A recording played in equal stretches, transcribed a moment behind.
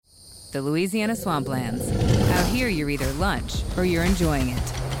the Louisiana swamplands. Out here, you're either lunch or you're enjoying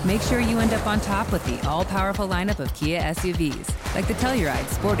it. Make sure you end up on top with the all-powerful lineup of Kia SUVs, like the Telluride,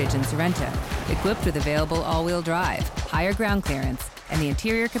 Sportage, and Sorento, equipped with available all-wheel drive, higher ground clearance, and the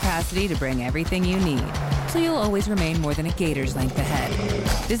interior capacity to bring everything you need, so you'll always remain more than a gator's length ahead.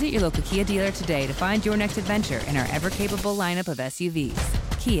 Visit your local Kia dealer today to find your next adventure in our ever-capable lineup of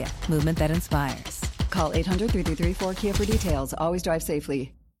SUVs. Kia, movement that inspires. Call 800-3334-KIA for details. Always drive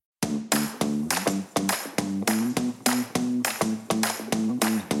safely.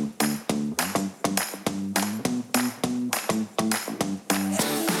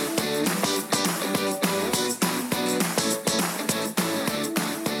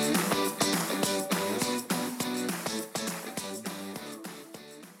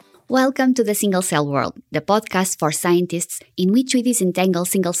 Welcome to the Single Cell World, the podcast for scientists in which we disentangle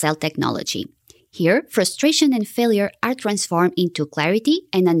single-cell technology. Here, frustration and failure are transformed into clarity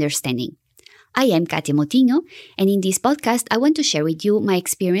and understanding. I am Katia Motinho, and in this podcast, I want to share with you my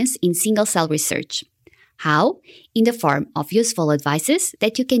experience in single-cell research. How? In the form of useful advices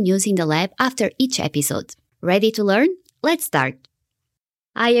that you can use in the lab after each episode. Ready to learn? Let's start.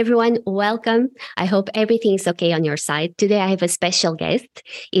 Hi everyone, welcome. I hope everything is okay on your side. Today I have a special guest,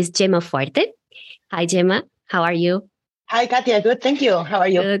 is Gemma Fuerte. Hi Gemma, how are you? Hi Katia, good, thank you. How are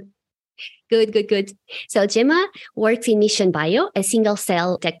you? Good. So Gemma works in Mission Bio, a single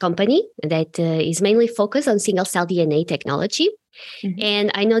cell tech company that is mainly focused on single cell DNA technology. Mm-hmm.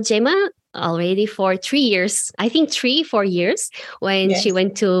 And I know Gemma already for 3 years, I think 4 years, when she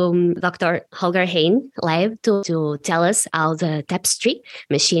went to Dr. Holger Heijn lab to tell us how the tapestry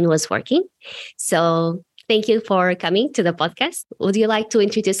machine was working. So thank you for coming to the podcast. Would you like to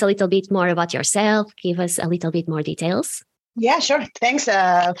introduce a little bit more about yourself? Give us a little bit more details. Yeah, sure. Thanks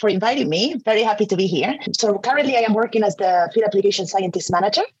for inviting me. Very happy to be here. So currently I am working as the Field Application Scientist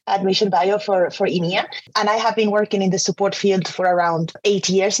Manager at Mission Bio for EMEA. And I have been working in the support field for around 8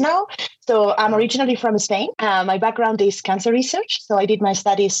 years now. So I'm originally from Spain. My background is cancer research. So I did my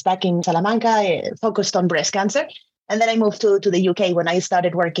studies back in Salamanca, focused on breast cancer. And then I moved to the UK when I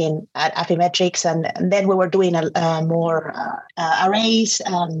started working at Affymetrix. And then we were doing more arrays,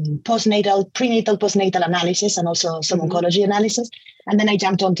 prenatal, postnatal analysis, and also some oncology analysis. And then I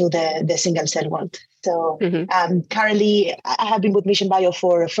jumped onto the single cell world. So currently, I have been with Mission Bio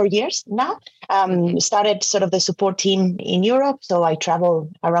for 4 years now. Started sort of the support team in Europe. So I travel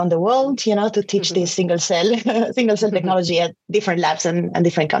around the world, to teach this single cell technology at different labs and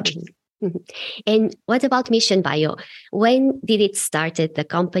different countries. And what about Mission Bio? When did it start? The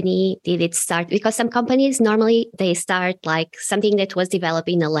company, did it start? Because some companies, normally they start like something that was developed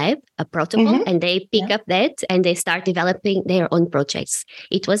in a lab, a protocol, and they pick up that and they start developing their own projects.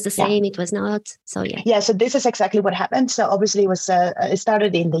 It was the same, it was not. So Yeah, so this is exactly what happened. So obviously it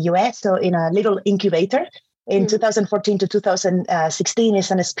started in the US, so in a little incubator. In 2014 to 2016,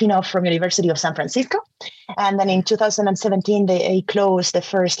 it's a spin-off from University of San Francisco. And then in 2017, they closed the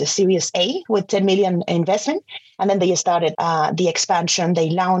first Series A with 10 million investment. And then they started the expansion. They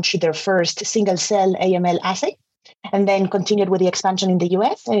launched their first single-cell AML assay and then continued with the expansion in the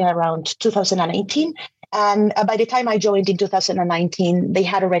US around 2018. And by the time I joined in 2019, they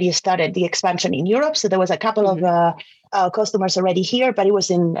had already started the expansion in Europe. So there was a couple of customers already here, but it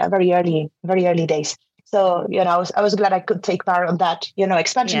was in very early days. So, I was glad I could take part on that,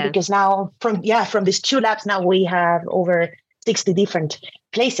 expansion because now from these 2 labs, now we have over 60 different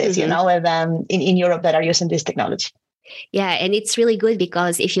places, in Europe that are using this technology. Yeah, and it's really good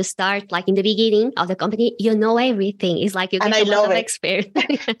because if you start like in the beginning of the company, you know everything. It's like you get a lot of experience.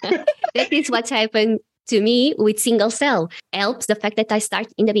 That is what happened to me with single cell. Helps the fact that I start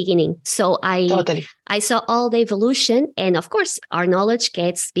in the beginning. So I saw all the evolution, and of course our knowledge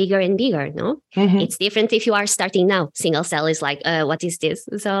gets bigger and bigger. No, it's different if you are starting now. Single cell is like, what is this?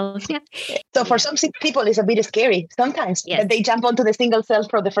 So yeah. So for some people, it's a bit scary sometimes that they jump onto the single cell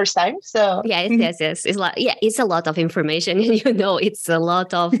for the first time. So yes. It's like it's a lot of information, and it's a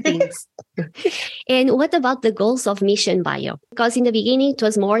lot of things. And what about the goals of Mission Bio? Because in the beginning it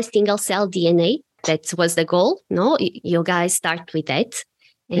was more single cell DNA. That was the goal. No, you guys start with that.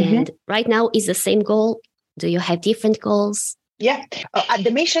 And right now is the same goal. Do you have different goals? Yeah.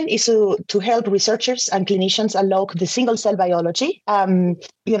 The mission is to help researchers and clinicians unlock the single cell biology,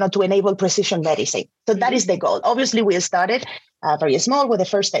 to enable precision medicine. So that is the goal. Obviously, we started very small with the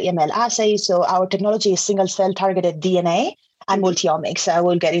first AML assay. So our technology is single cell targeted DNA and multiomics. I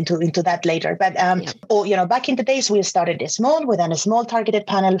will get into that later. But back in the days, we started small with a small targeted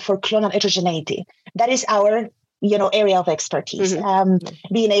panel for clonal heterogeneity. That is our area of expertise,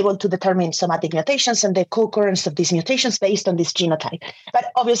 being able to determine somatic mutations and the co-occurrence of these mutations based on this genotype.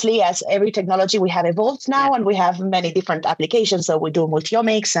 But obviously, as every technology, we have evolved now, and we have many different applications. So we do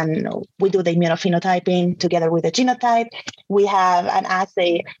multiomics, and we do the immunophenotyping together with the genotype. We have an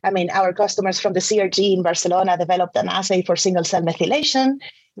assay. Our customers from the CRG in Barcelona developed an assay for single-cell methylation.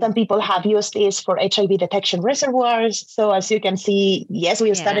 Some people have used this for HIV detection reservoirs. So as you can see, yes,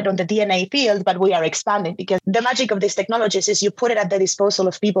 we started on the DNA field, but we are expanding because the magic of these technologies is you put it at the disposal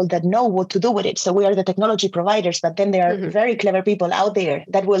of people that know what to do with it. So we are the technology providers, but then there are very clever people out there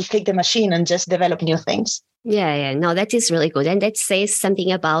that will take the machine and just develop new things. Yeah. No, that is really good. And that says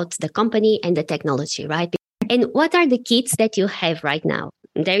something about the company and the technology, right? And what are the kits that you have right now?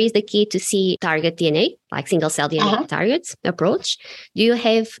 There is the kit to see target DNA, like single-cell DNA targets approach. Do you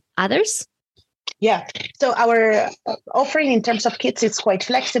have others? Yeah. So our offering in terms of kits is quite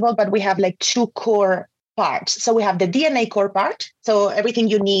flexible, but we have like two core parts. So we have the DNA core part. So everything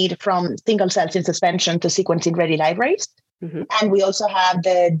you need from single cells in suspension to sequencing ready libraries. And we also have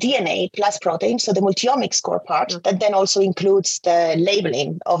the DNA plus protein, so the multiomics core part that then also includes the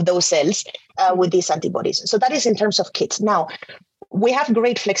labeling of those cells with these antibodies. So that is in terms of kits. Now, we have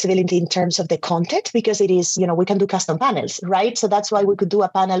great flexibility in terms of the content because it is, we can do custom panels, right? So that's why we could do a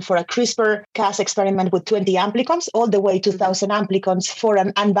panel for a CRISPR-Cas experiment with 20 amplicons all the way to 1,000 amplicons for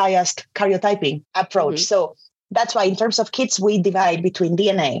an unbiased karyotyping approach. So that's why in terms of kits, we divide between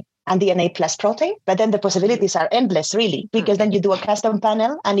DNA and DNA plus protein, but then the possibilities are endless, really, because then you do a custom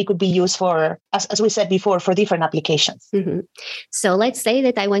panel and it could be used for, as we said before, for different applications. So let's say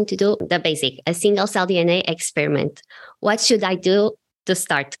that I want to do the basic, a single-cell DNA experiment. What should I do to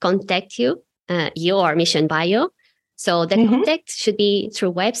start? Contact you or Mission Bio. So the contact should be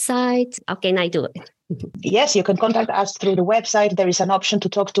through website. How can I do it? Yes, you can contact us through the website. There is an option to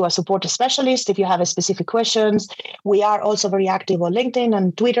talk to a support specialist if you have specific questions. We are also very active on LinkedIn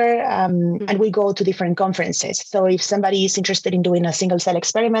and Twitter, and we go to different conferences. So if somebody is interested in doing a single cell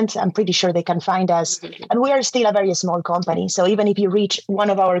experiment, I'm pretty sure they can find us. And we are still a very small company. So even if you reach one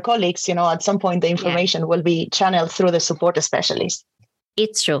of our colleagues, at some point the information will be channeled through the support specialist.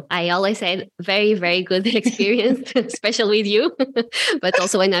 It's true. I always had very, very good experience, especially with you, but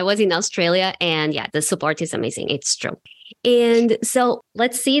also when I was in Australia. And the support is amazing. It's true. And so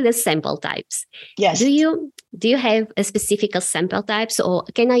let's see the sample types. Yes. Do you have a specific sample types, or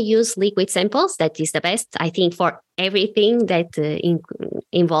can I use liquid samples? That is the best, I think, for everything that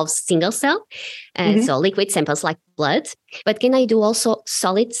involves single cell. So liquid samples like blood. But can I do also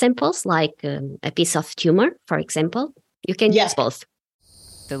solid samples like a piece of tumor, for example? You can use both.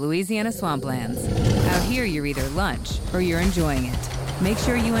 The Louisiana swamplands. Out here, you're either lunch or you're enjoying it. Make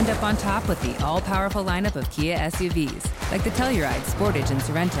sure you end up on top with the all-powerful lineup of Kia SUVs, like the Telluride, Sportage, and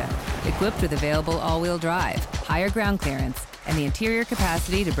Sorento, equipped with available all-wheel drive, higher ground clearance, and the interior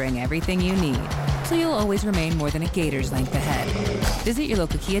capacity to bring everything you need, so you'll always remain more than a gator's length ahead. Visit your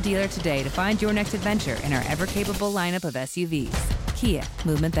local Kia dealer today to find your next adventure in our ever-capable lineup of SUVs. Kia,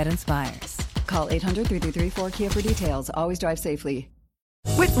 movement that inspires. Call 800-3334-KIA for details. Always drive safely.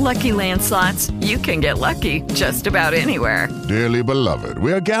 With Lucky Land Slots, you can get lucky just about anywhere. Dearly beloved,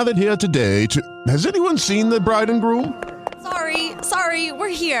 we are gathered here today to... Has anyone seen the bride and groom? Sorry, we're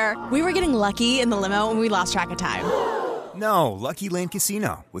here. We were getting lucky in the limo and we lost track of time. No, Lucky Land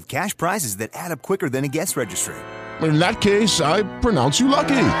Casino, with cash prizes that add up quicker than a guest registry. In that case, I pronounce you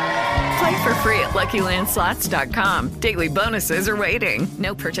lucky. Play for free at LuckyLandSlots.com. Daily bonuses are waiting.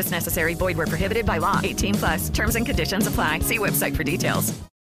 No purchase necessary. Void where prohibited by law. 18+. Terms and conditions apply. See website for details.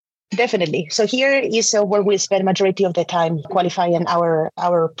 Definitely. So here is where we spend majority of the time qualifying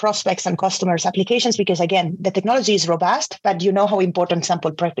our prospects and customers' applications, because again, the technology is robust, but you know how important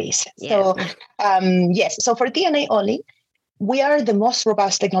sample prep is. So so for DNA only, we are the most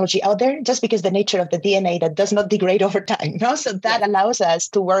robust technology out there just because the nature of the DNA that does not degrade over time. So that allows us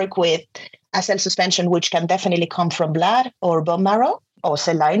to work with a cell suspension, which can definitely come from blood or bone marrow or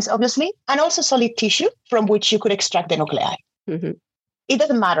cell lines, obviously, and also solid tissue from which you could extract the nuclei. It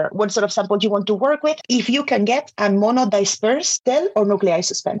doesn't matter what sort of sample you want to work with if you can get a monodispersed cell or nuclei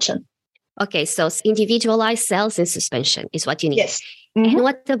suspension. Okay, so individualized cells in suspension is what you need. Yes. And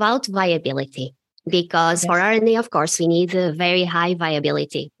what about viability? Because for RNA, of course, we need a very high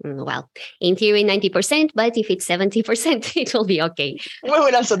viability. Well, in theory, 90%, but if it's 70%, it will be okay. We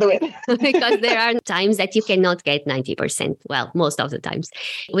will also do it. Because there are times that you cannot get 90%. Well, most of the times.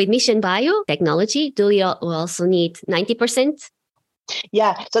 With Mission Bio technology, do you also need 90%?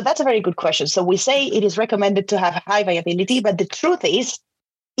 Yeah, so that's a very good question. So we say it is recommended to have high viability, but the truth is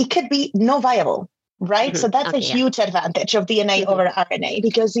it could be no viable. Right. So that's a huge advantage of DNA over RNA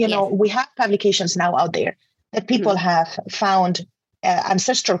because, we have publications now out there that people have found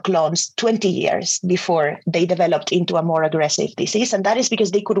ancestral clones 20 years before they developed into a more aggressive disease. And that is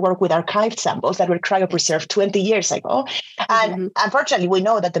because they could work with archived samples that were cryopreserved 20 years ago. And unfortunately, we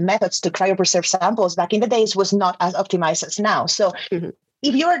know that the methods to cryopreserve samples back in the days was not as optimized as now. So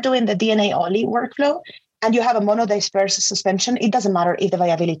if you are doing the DNA only workflow and you have a monodisperse suspension, it doesn't matter if the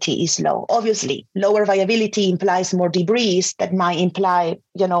viability is low. Obviously, lower viability implies more debris that might imply,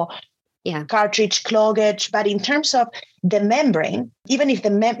 cartridge cloggage. But in terms of the membrane, even if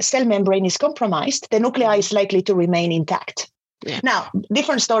the cell membrane is compromised, the nuclei is likely to remain intact. Now,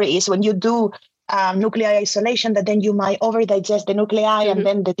 different story is when you do nuclei isolation, that then you might overdigest the nuclei and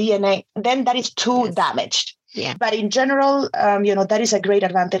then the DNA, then that is too damaged. But in general, that is a great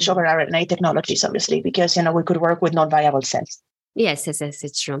advantage over RNA technologies, obviously, because, we could work with non-viable cells. Yes,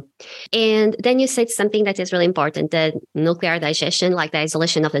 it's true. And then you said something that is really important, the nuclear digestion, like the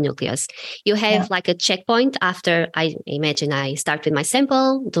isolation of the nucleus. You have like a checkpoint after, I imagine I start with my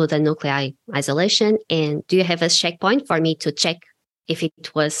sample, do the nuclei isolation, and do you have a checkpoint for me to check if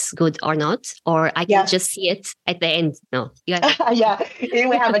it was good or not? Or I can just see it at the end? No. We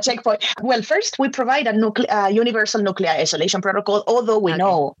have a checkpoint. Well, first, we provide a universal nuclei isolation protocol, although we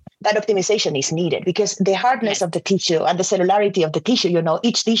know that optimization is needed because the hardness of the tissue and the cellularity of the tissue,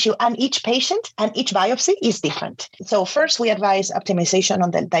 each tissue and each patient and each biopsy is different. So first, we advise optimization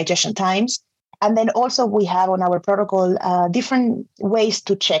on the digestion times. And then also we have on our protocol different ways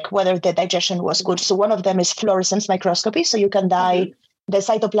to check whether the digestion was good. So one of them is fluorescence microscopy. So you can dye the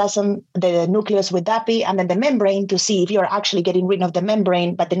cytoplasm, the nucleus with DAPI, and then the membrane to see if you're actually getting rid of the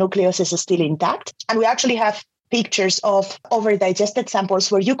membrane, but the nucleus is still intact. And we actually have pictures of over-digested samples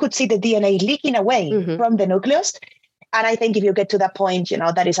where you could see the DNA leaking away from the nucleus. And I think if you get to that point,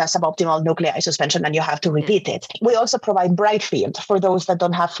 that is a suboptimal nuclei suspension and you have to repeat it. We also provide bright field for those that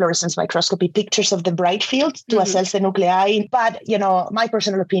don't have fluorescence microscopy, pictures of the bright field to assess the nuclei. But, my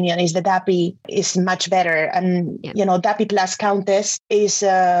personal opinion is the DAPI is much better. And, DAPI plus Countess is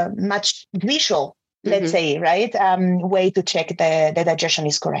much visual, let's say, right? Way to check the digestion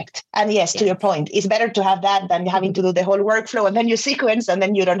is correct. And yes, to your point, it's better to have that than having to do the whole workflow and then you sequence and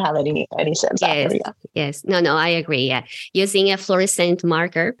then you don't have any cells after. Yes. No, I agree. Yeah. Using a fluorescent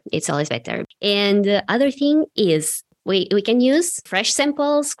marker, it's always better. And the other thing is we can use fresh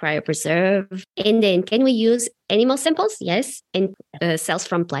samples, cryopreserve, and then can we use animal samples? Yes. And cells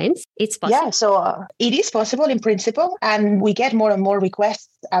from plants? It's possible. Yeah, so it is possible in principle. And we get more and more requests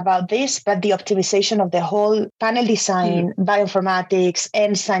about this, but the optimization of the whole panel design, bioinformatics,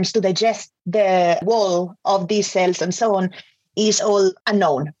 enzymes to digest the wall of these cells and so on is all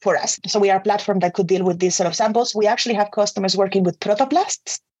unknown for us. So we are a platform that could deal with these sort of samples. We actually have customers working with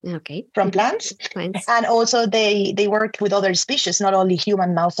protoplasts. From plants. And also they work with other species, not only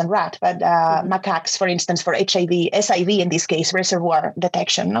human, mouse, and rat, but macaques, for instance, for SIV in this case, reservoir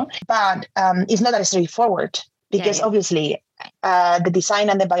detection. No? But it's not that straightforward because obviously the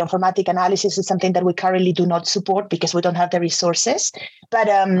design and the bioinformatic analysis is something that we currently do not support because we don't have the resources. But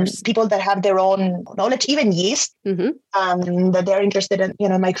people that have their own knowledge, even yeast, that they're interested in,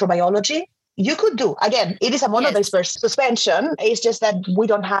 microbiology, you could do. Again, it is a monodisperse suspension. It's just that we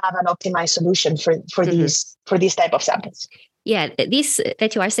don't have an optimized solution for these type of samples. Yeah, this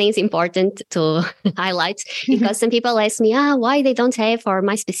that you are saying is important to highlight because some people ask me, why they don't have for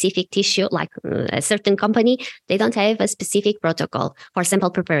my specific tissue, like a certain company, they don't have a specific protocol for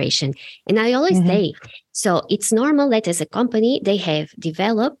sample preparation. And I always say, so it's normal that as a company, they have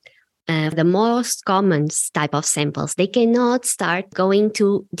developed the most common type of samples. They cannot start going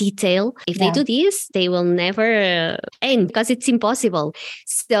to detail. If they do this, they will never end because it's impossible.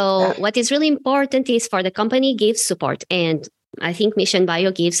 So what is really important is for the company gives support. And I think Mission Bio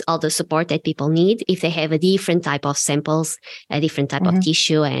gives all the support that people need if they have a different type of samples, a different type of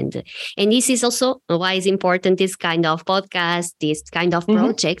tissue. And this is also why it's important, this kind of podcast, this kind of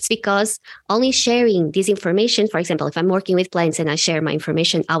projects, because only sharing this information, for example, if I'm working with plants and I share my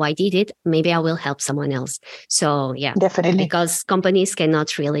information, how I did it, maybe I will help someone else. So yeah, definitely. Because companies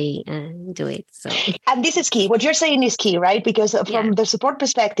cannot really do it. So. And this is key. What you're saying is key, right? Because from the support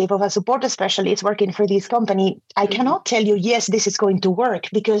perspective of a support specialist working for this company, I cannot tell you, yes, this is going to work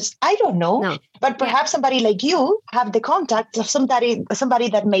because I don't know. No. But perhaps somebody like you have the contact of somebody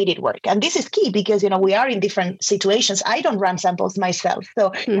that made it work. And this is key because, we are in different situations. I don't run samples myself.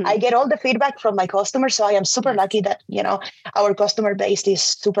 So I get all the feedback from my customers. So I am super lucky that, our customer base is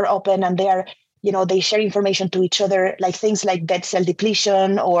super open and they are, they share information to each other, like things like dead cell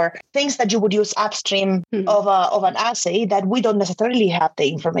depletion or things that you would use upstream of an assay that we don't necessarily have the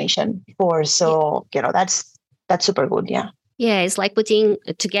information for. So, that's super good. Yeah. Yeah, it's like putting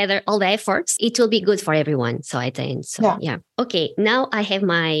together all the efforts. It will be good for everyone. So I think so. Yeah. Okay. Now I have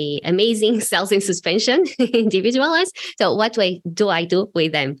my amazing cells in suspension individualized. So what way do I do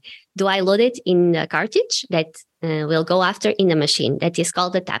with them? Do I load it in a cartridge that will go after in a machine that is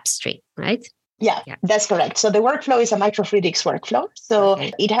called the tapestry, right? Yeah, that's correct. So the workflow is a microfluidics workflow. So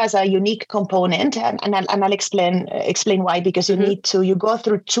it has a unique component, and I'll explain why, because you go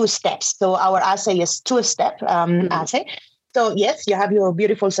through 2 steps. So our assay is 2-step assay. So yes, you have your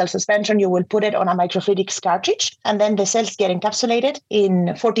beautiful cell suspension. You will put it on a microfluidics cartridge, and then the cells get encapsulated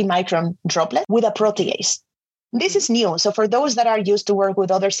in 40 micron droplet with a protease. This is new. So for those that are used to work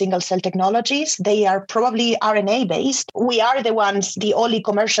with other single cell technologies, they are probably RNA based. We are the only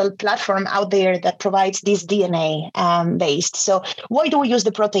commercial platform out there that provides this DNA based. So why do we use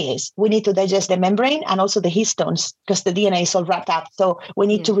the protease? We need to digest the membrane and also the histones because the DNA is all wrapped up. So we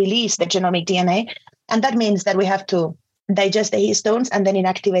need to release the genomic DNA. And that means that we have to digest the histones and then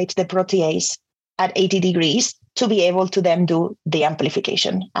inactivate the protease at 80 degrees to be able to then do the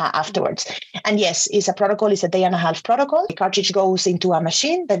amplification afterwards. And yes, it's a 1.5-day protocol. The cartridge goes into a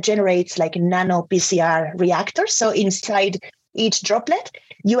machine that generates like nano PCR reactors. So inside each droplet,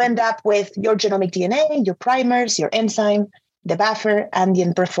 you end up with your genomic DNA, your primers, your enzyme, the buffer, and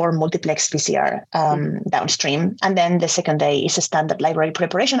then perform multiplex PCR downstream. And then the second day is a standard library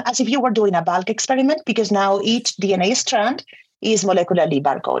preparation, as if you were doing a bulk experiment, because now each DNA strand is molecularly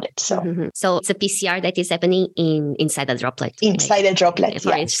barcoded. So, so it's a PCR that is happening inside the droplet. Inside the droplet,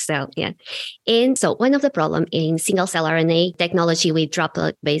 for each cell, And so one of the problems in single-cell RNA technology with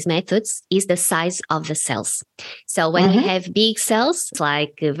droplet-based methods is the size of the cells. So when you have big cells, it's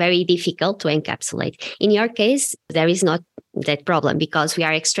like very difficult to encapsulate. In your case, there is not that problem because we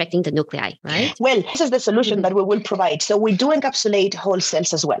are extracting the nuclei, right? Well, this is the solution that we will provide. So we do encapsulate whole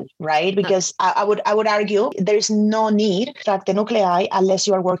cells as well, right? Because I would argue there is no need to extract the nuclei unless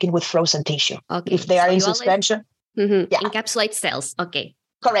you are working with frozen tissue. Okay. If they are in suspension. Encapsulate cells. Okay.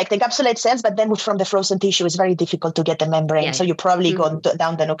 Correct. Encapsulate cells, but then from the frozen tissue, it's very difficult to get the membrane. So you probably go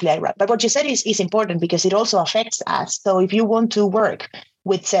down the nuclei route. But what you said is important because it also affects us. So if you want to work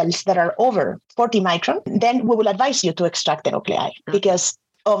with cells that are over 40 micron, then we will advise you to extract the nuclei because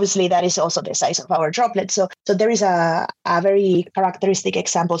obviously that is also the size of our droplet. So there is a very characteristic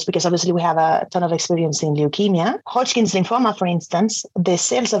examples because obviously we have a ton of experience in leukemia. Hodgkin's lymphoma, for instance, the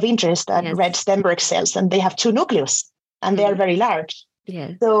cells of interest are red Stenberg cells, and they have 2 nucleus and they are very large.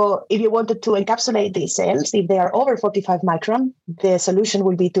 So if you wanted to encapsulate these cells, if they are over 45 micron, the solution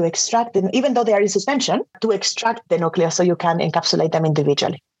will be to extract them, even though they are in suspension, to extract the nucleus so you can encapsulate them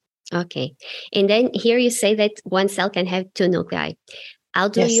individually. Okay. And then here you say that one cell can have 2 nuclei. How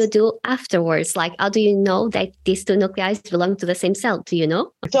do you do afterwards? Like, how do you know that these 2 nuclei belong to the same cell? Do you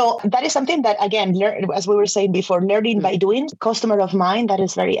know? So that is something that, again, as we were saying before, learning by doing. A customer of mine that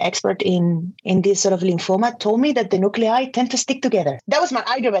is very expert in this sort of lymphoma told me that the nuclei tend to stick together. That was my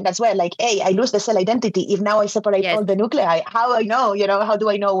argument as well. Like, hey, I lose the cell identity if now I separate all the nuclei. How I know, how do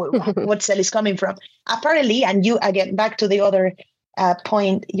I know what cell is coming from? Apparently, and you, again, back to the other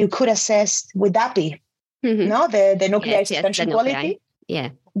point, you could assess with DAPI, the nuclei suspension quality.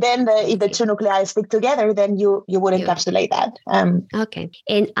 Then if the 2 nuclei stick together, then you would encapsulate that. Okay.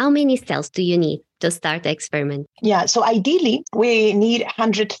 And how many cells do you need to start the experiment? Yeah. So ideally, we need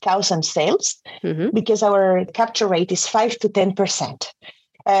 100,000 cells because our capture rate is 5 to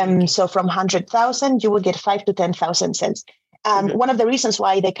 10%. So from 100,000, you will get 5 to 10,000 cells. One of the reasons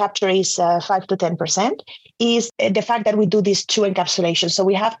why the capture is 5 to 10% is the fact that we do these 2 encapsulations. So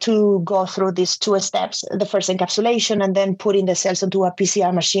we have to go through these 2 steps, the first encapsulation and then putting the cells into a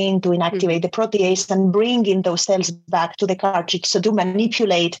PCR machine to inactivate the protease and bringing those cells back to the cartridge. So to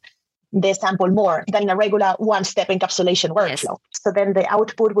manipulate the sample more than a regular 1-step encapsulation workflow. So then the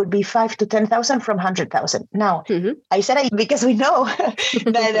output would be 5 to 10,000 from 100,000. Now, I said because we know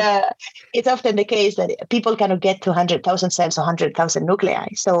that it's often the case that people cannot get to 100,000 cells or 100,000 nuclei.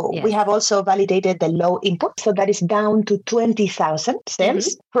 So we have also validated the low input. So that is down to 20,000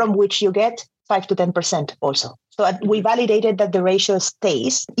 cells from which you get 5 to 10% also. So we validated that the ratio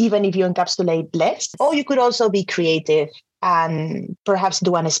stays even if you encapsulate less. Or you could also be creative and perhaps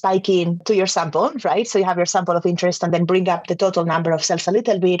do a spiking to your sample, right? So you have your sample of interest and then bring up the total number of cells a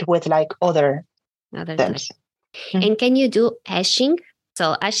little bit with like other cells. And can you do hashing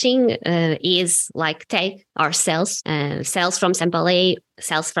So hashing is like take our cells from sample A,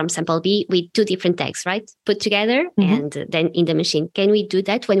 cells from sample B with two different tags, right? Put together and then in the machine. Can we do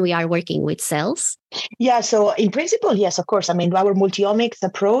that when we are working with cells? Yeah, so in principle, yes, of course. I mean, our multiomics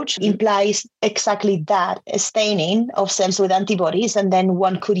approach implies exactly that, a staining of cells with antibodies. And then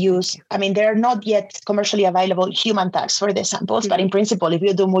one could use, I mean, there are not yet commercially available human tags for the samples, but in principle, if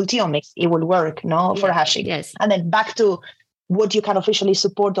you do multiomics, it will work, for hashing. Yes. And then back to what you can officially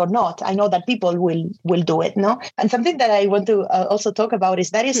support or not. I know that people will do it, no? And something that I want to also talk about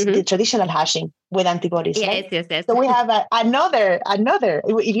is the traditional hashing with antibodies. Yes, right? yes. So we have another,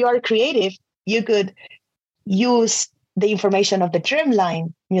 if you are creative, you could use the information of the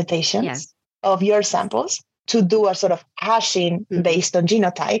germline mutations of your samples to do a sort of hashing based on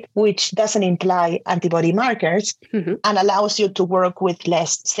genotype, which doesn't imply antibody markers and allows you to work with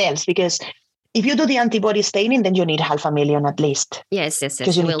less cells. Because if you do the antibody staining, then you need 500,000 at least. Yes.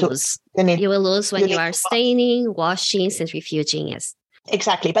 You will lose. You will lose when you are staining, washing, centrifuging, yes.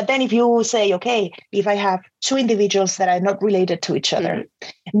 Exactly. But then if you say, okay, if I have two individuals that are not related to each other,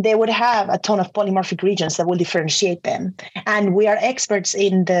 they would have a ton of polymorphic regions that will differentiate them. And we are experts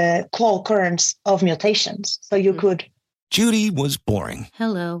in the co-occurrence of mutations. So you could. Judy was boring.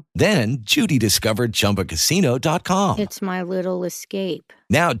 Hello. Then Judy discovered ChumbaCasino.com. It's my little escape.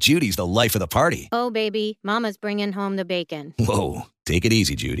 Now Judy's the life of the party. Oh, baby, mama's bringing home the bacon. Whoa, take it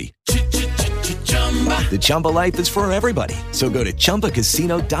easy, Judy. The Chumba life is for everybody. So go to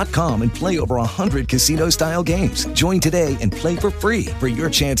ChumbaCasino.com and play over 100 casino-style games. Join today and play for free for your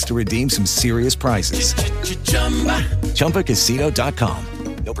chance to redeem some serious prizes. ChumbaCasino.com.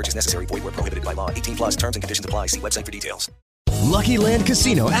 No purchase necessary. Void where prohibited by law. 18 plus terms and conditions apply. See website for details. Lucky Land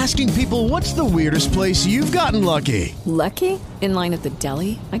Casino, asking people, what's the weirdest place you've gotten lucky? Lucky? In line at the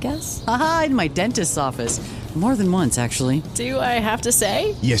deli, I guess? Aha, in my dentist's office. More than once, actually. Do I have to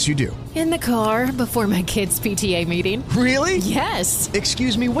say? Yes, you do. In the car before my kids' PTA meeting. Really? Yes.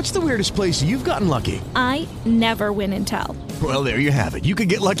 Excuse me, what's the weirdest place you've gotten lucky? I never win and tell. Well, there you have it. You can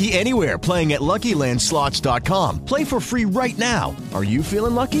get lucky anywhere, playing at LuckyLandSlots.com. Play for free right now. Are you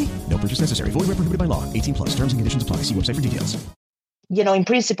feeling lucky? No purchase necessary. Void where prohibited by law. 18 plus. Terms and conditions apply. See website for details. In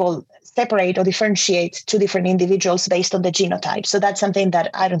principle, separate or differentiate two different individuals based on the genotype. So that's something that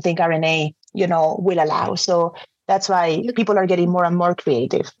I don't think RNA, will allow. So that's why people are getting more and more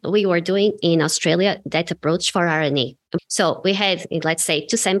creative. We were doing in Australia that approach for RNA. So we had, let's say,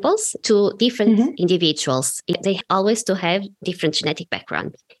 two samples, two different individuals. They always to have different genetic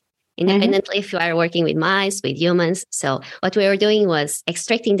background. Independently, if you are working with mice, with humans. So what we were doing was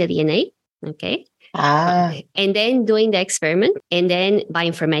extracting the DNA, okay? And then doing the experiment. And then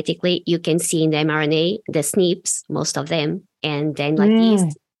bioinformatically, you can see in the mRNA, the SNPs, most of them. And then like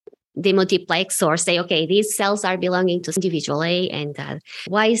these, they multiplex or say, okay, these cells are belonging to individual A. And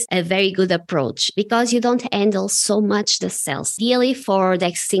why is a very good approach? Because you don't handle so much the cells. Ideally, for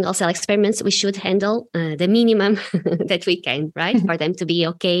the single cell experiments, we should handle the minimum that we can, right? For them to be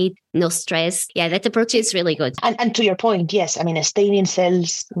okay, no stress. Yeah, that approach is really good. And to your point, yes, I mean, staining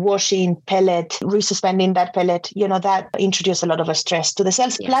cells, washing pellet, resuspending that pellet, that introduces a lot of stress to the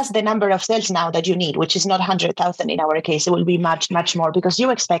cells, plus the number of cells now that you need, which is not 100,000 in our case. It will be much, much more because you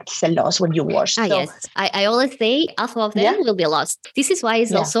expect cell loss when you wash. Yes, I always say half of them will be lost. This is why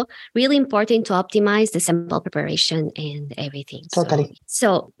it's also really important to optimize the sample preparation and everything. Totally.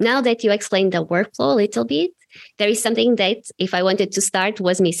 So now that you explained the workflow a little bit, there is something that if I wanted to start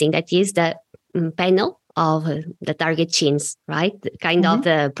was missing. That is the panel of the target genes, right? Kind of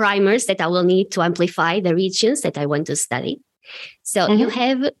the primers that I will need to amplify the regions that I want to study. So you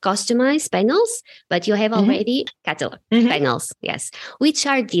have customized panels, but you have already catalog panels. Yes. Which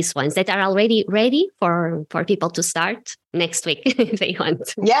are these ones that are already ready for people to start next week if they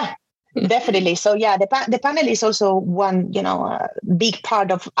want? Yeah. Definitely. So the panel is also one, big part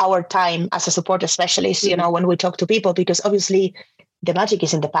of our time as a support specialist, when we talk to people, because obviously the magic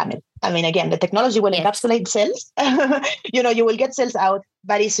is in the panel. I mean, again, the technology will encapsulate cells, you will get cells out,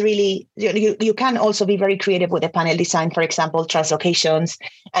 but it's really, you can also be very creative with the panel design, for example, translocations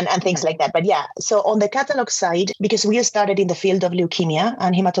and things like that. But so on the catalog side, because we started in the field of leukemia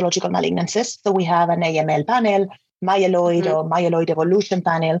and hematological malignancies, so we have an AML panel, myeloid or myeloid evolution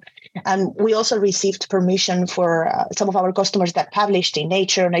panel. And we also received permission for some of our customers that published in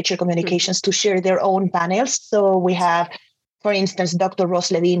Nature Communications to share their own panels. So we have, for instance, Dr.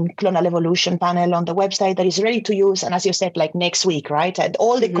 Ross Levine clonal evolution panel on the website that is ready to use. And as you said, like next week, right? And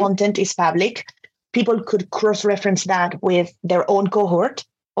all the content is public. People could cross-reference that with their own cohort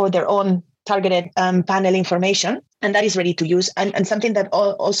or their own targeted panel information. And that is ready to use. And something that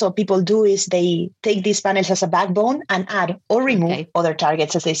also people do is they take these panels as a backbone and add or remove other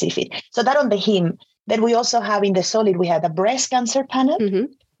targets as they see fit. So that on the heme. Then we also have in the solid, we have a breast cancer panel.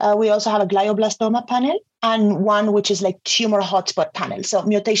 We also have a glioblastoma panel and one which is like tumor hotspot panel. So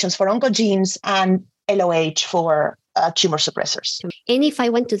mutations for oncogenes and LOH for tumor suppressors. And if I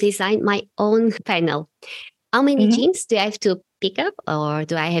want to design my own panel, how many genes do I have to pick up or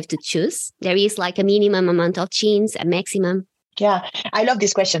do I have to choose? There is like a minimum amount of genes, a maximum. Yeah, I love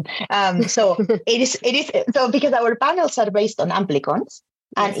this question. So it is so because our panels are based on amplicons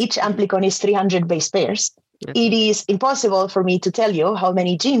and each amplicon is 300 base pairs. Okay. It is impossible for me to tell you how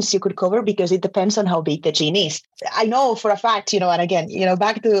many genes you could cover because it depends on how big the gene is. I know for a fact, and again,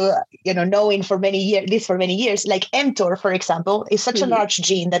 back to, knowing for many years, like mTOR, for example, is such a large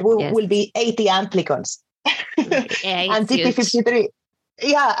gene that will be 80 amplicons. And TP53.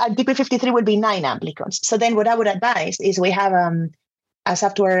 Yeah, and TP53 will be 9 amplicons. So then what I would advise is we have a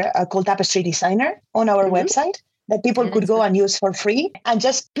software called Tapestry Designer on our website that people could go and use for free and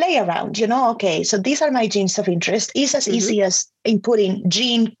just play around, okay, so these are my genes of interest. It's as easy as inputting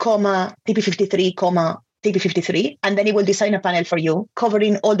gene, TP53, TP53, and then it will design a panel for you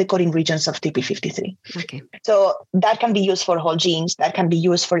covering all the coding regions of TP53. Okay. So that can be used for whole genes. That can be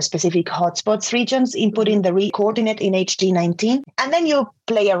used for specific hotspots regions, inputting the coordinate in HG19. And then you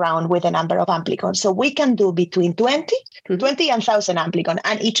play around with a number of amplicons. So we can do between 20 and 1,000 amplicon,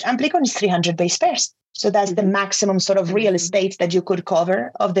 and each amplicon is 300 base pairs. So that's the maximum sort of real estate that you could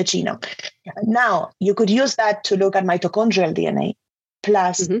cover of the genome. Now, you could use that to look at mitochondrial DNA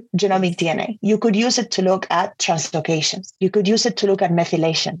plus genomic DNA. You could use it to look at translocations. You could use it to look at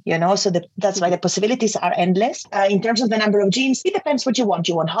methylation, so that's why the possibilities are endless. In terms of the number of genes, it depends what you want.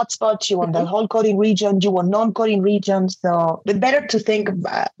 You want hotspots, you want the whole coding region, you want non-coding regions. So it's better to think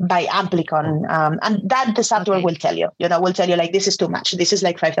by amplicon. And that the software will tell you, will tell you like, this is too much. This is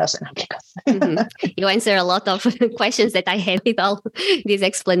like 5,000 amplicons. You answer a lot of questions that I have with all this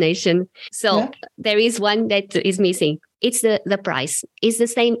explanation. So there is one that is missing. It's the price. It's the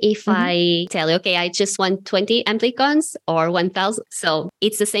same if I tell you, okay, I just want 20 amplicons or 1,000. So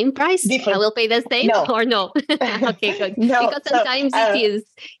it's the same price? Different. I will pay the same or no? Okay, good. No, because sometimes it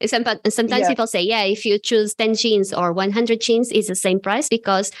is. Sometimes people say, if you choose 10 genes or 100 genes, it's the same price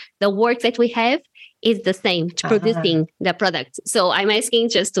because the work that we have is the same to producing the product. So I'm asking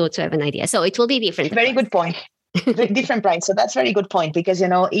just to have an idea. So it will be different. Very good point. Different price. So that's a very good point because,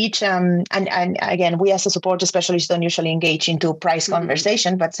 each, and again, we as a support specialist don't usually engage into price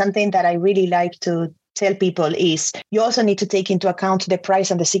conversation, but something that I really like to tell people is you also need to take into account the price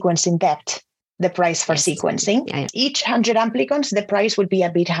and the sequencing depth, the price for sequencing. Each 100 amplicons, the price would be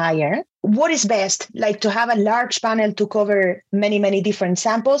a bit higher. What is best? Like to have a large panel to cover many, many different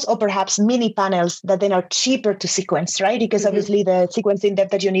samples, or perhaps mini panels that then are cheaper to sequence, right? Because obviously the sequencing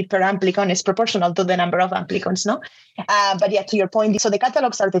depth that you need per amplicon is proportional to the number of amplicons, no? But to your point, so the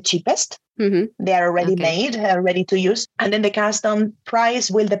catalogs are the cheapest. They are already made, ready to use. And then the custom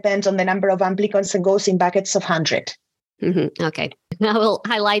price will depend on the number of amplicons and goes in buckets of 100. Okay. I will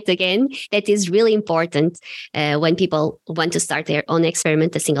highlight again that is really important when people want to start their own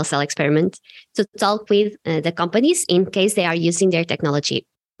experiment, a single cell experiment, to talk with the companies in case they are using their technology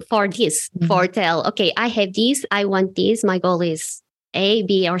for this, for tell, okay, I have this, I want this, my goal is A,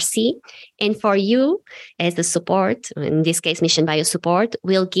 B, or C. And for you as the support, in this case, Mission Bio support,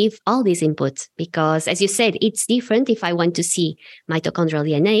 will give all these input because, as you said, it's different if I want to see mitochondrial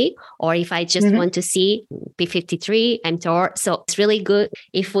DNA or if I just want to see P53, mTOR. So it's really good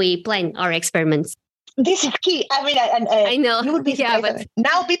if we plan our experiments. This is key. I mean, I know. You would be but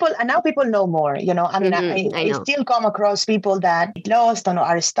now people know more. I still come across people that lost and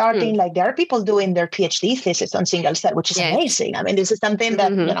are starting. Like there are people doing their PhD thesis on single cell, which is amazing. I mean, this is something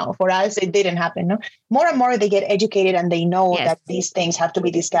that for us it didn't happen. No? More and more they get educated and they know that these things have to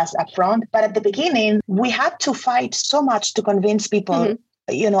be discussed up front. But at the beginning, we had to fight so much to convince people,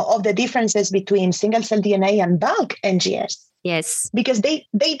 of the differences between single cell DNA and bulk NGS. Yes. Because they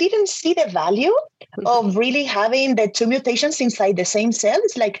didn't see the value of really having the two mutations inside the same cell.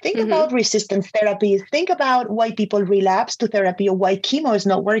 It's like, think about resistance therapy. Think about why people relapse to therapy or why chemo is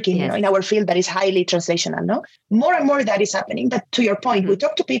not working, in our field that is highly translational, no? More and more that is happening. But to your point, we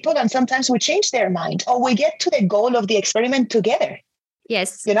talk to people and sometimes we change their mind or we get to the goal of the experiment together.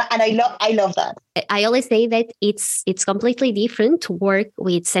 Yes. And I love that. I always say that it's completely different to work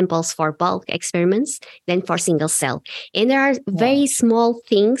with samples for bulk experiments than for single cell. And there are very small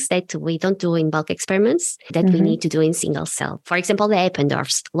things that we don't do in bulk experiments that we need to do in single cell. For example, the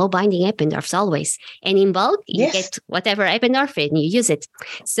Eppendorfs, low binding Eppendorfs always. And in bulk, you get whatever Eppendorf and you use it.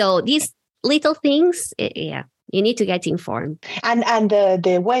 So these little things, You need to get informed. And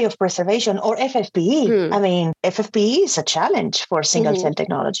the way of preservation or FFPE, I mean, FFPE is a challenge for single cell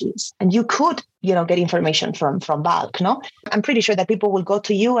technologies. And you could, get information from bulk, no? I'm pretty sure that people will go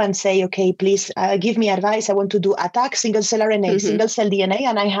to you and say, okay, please give me advice. I want to do ATAC, single cell RNA, single cell DNA,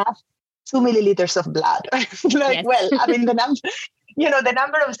 and I have 2 milliliters of blood. Well, I mean, the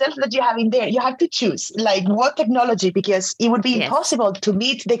number of cells that you have in there, you have to choose like what technology, because it would be impossible to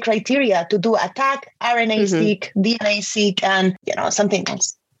meet the criteria to do ATAC, RNA-seq, DNA-seq, and, something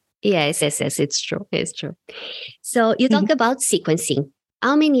else. Yes, it's true. It's true. So you talked about sequencing.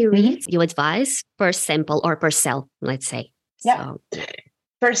 How many reads you advise per sample or per cell, let's say? Yeah. So.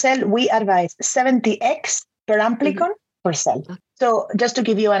 Per cell, we advise 70x per amplicon per cell. So just to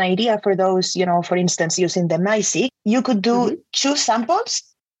give you an idea for those, for instance, using the MySeq, you could do 2 samples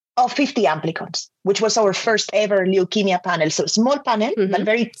of 50 amplicons, which was our first ever leukemia panel. So small panel, but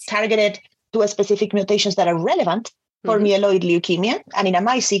very targeted to specific mutations that are relevant for myeloid leukemia. And in a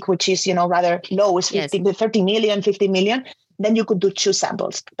MySeq, which is, rather low, is 30 million, 50 million, then you could do 2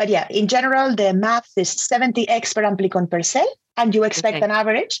 samples. But yeah, in general, the math is 70x per amplicon per cell, and you expect an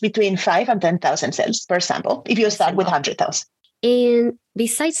average between 5 and 10,000 cells per sample if you start with 100,000. And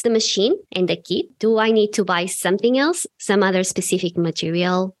besides the machine and the kit, do I need to buy something else, some other specific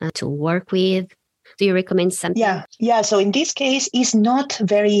material to work with? Do you recommend something? Yeah. So in this case, it's not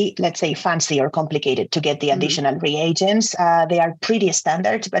very, let's say, fancy or complicated to get the additional reagents. They are pretty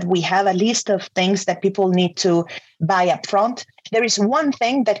standard, but we have a list of things that people need to buy up front. There is one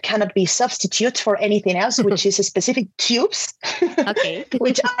thing that cannot be substitute for anything else, which is specific tubes,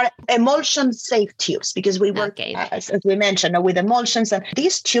 which are emulsion-safe tubes, because we work, as we mentioned, with emulsions. And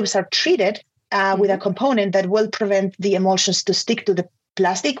these tubes are treated with a component that will prevent the emulsions to stick to the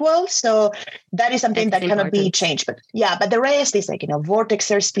plastic wall. So that is something that cannot be changed. But the rest is like,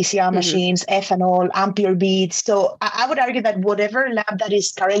 vortexers, PCR machines, ethanol, ampere beads. So I would argue that whatever lab that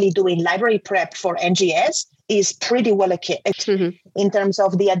is currently doing library prep for NGS is pretty well equipped in terms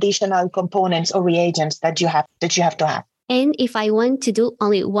of the additional components or reagents that you have to have. And if I want to do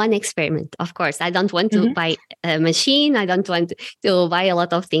only one experiment, of course, I don't want to buy a machine. I don't want to buy a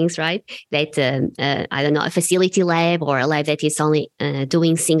lot of things, right? That, I don't know, a facility lab or a lab that is only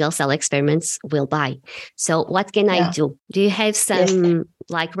doing single cell experiments will buy. So what can I do? Do you have some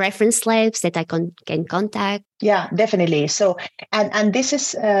like reference labs that I can contact? Yeah, definitely. So, and this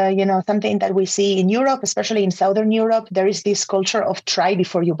is, something that we see in Europe, especially in Southern Europe. There is this culture of try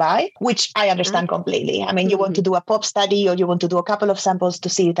before you buy, which I understand completely. I mean, you want to do a pop study, or you want to do a couple of samples to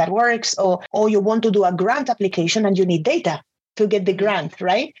see if that works, or you want to do a grant application and you need data to get the grant,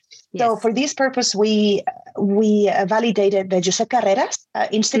 right? Yes. So for this purpose, we validated the Josep Carreras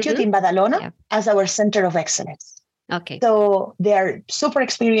Institute in Badalona as our center of excellence. Okay. So they're super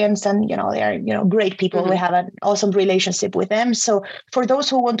experienced and, they are, great people. We have an awesome relationship with them. So for those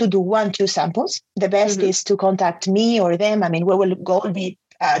who want to do 1-2 samples, the best is to contact me or them. I mean, we will go be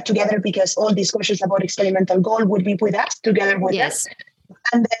together, because all these questions about experimental goal would be with us together with us.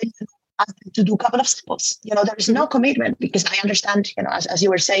 And then to do a couple of samples. There is no commitment, because I understand, as you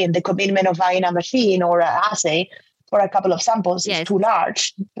were saying, the commitment of buying a machine or an assay for a couple of samples is too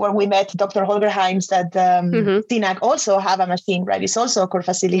large. Where we met Dr. Holger Heinz at TINAC also have a machine, right? It's also a core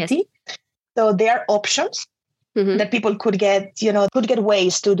facility. So there are options that people could get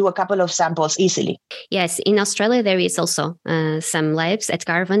ways to do a couple of samples easily. Yes, in Australia, there is also some labs at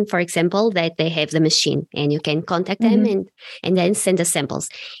Garvan, for example, that they have the machine, and you can contact them and then send the samples.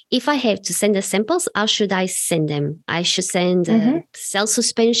 If I have to send the samples, how should I send them? I should send cell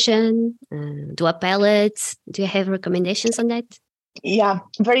suspension, do a pellet. Do you have recommendations on that? Yeah,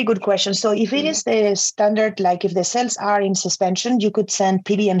 very good question. So if it is the standard, like if the cells are in suspension, you could send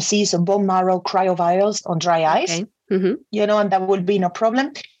PBMCs or bone marrow cryovials on dry ice, and that would be no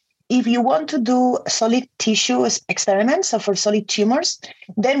problem. If you want to do solid tissue experiments, so for solid tumors,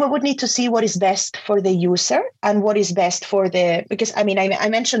 then we would need to see what is best for the user and what is best for because I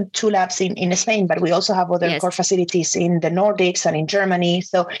mentioned 2 labs in Spain, but we also have other core facilities in the Nordics and in Germany.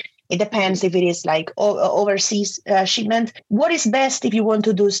 So it depends if it is like overseas shipment. What is best if you want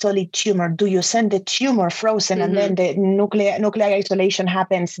to do solid tumor? Do you send the tumor frozen and then the nuclei isolation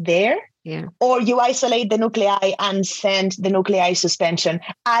happens there? Yeah. Or you isolate the nuclei and send the nuclei suspension?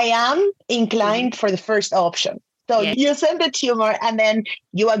 I am inclined for the first option. So you send the tumor and then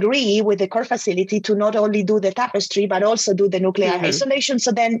you agree with the core facility to not only do the tapestry, but also do the nuclei isolation.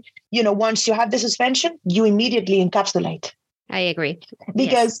 So then, once you have the suspension, you immediately encapsulate. I agree.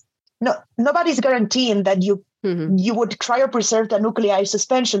 Because nobody's guaranteeing that you you would cryopreserve the nuclei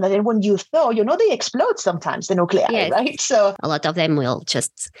suspension. And then when you thaw, they explode sometimes, the nuclei, right? So a lot of them will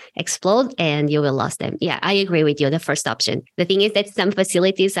just explode and you will lose them. Yeah, I agree with you. The first option. The thing is that some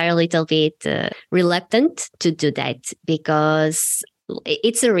facilities are a little bit reluctant to do that because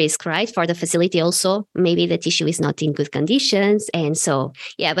it's a risk, right? For the facility also, maybe the tissue is not in good conditions. And so,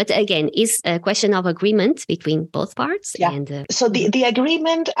 but again, it's a question of agreement between both parts. Yeah. And so the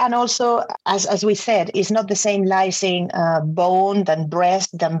agreement, and also, as we said, is not the same lysing bone than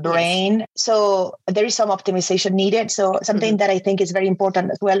breast than brain. Yes. So there is some optimization needed. So something that I think is very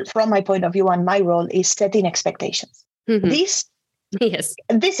important as well, from my point of view and my role, is setting expectations. This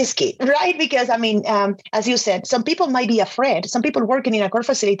is key, right? Because as you said, some people might be afraid. Some people working in a core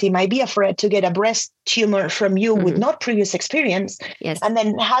facility might be afraid to get a breast tumor from you with not previous experience, and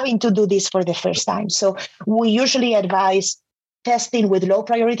then having to do this for the first time. So we usually advise testing with low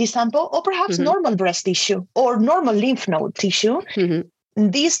priority sample, or perhaps normal breast tissue or normal lymph node tissue.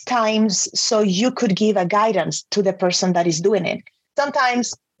 These times, so you could give a guidance to the person that is doing it.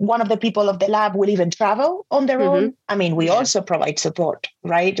 Sometimes one of the people of the lab will even travel on their own. We also provide support,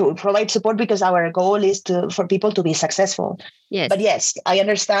 right? We provide support because our goal is for people to be successful. Yes. But yes, I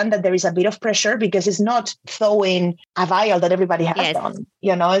understand that there is a bit of pressure because it's not throwing a vial that everybody has done.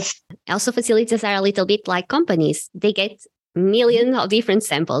 Also, facilities are a little bit like companies. They get millions of different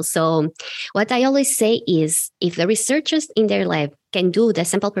samples. So what I always say is, if the researchers in their lab can do the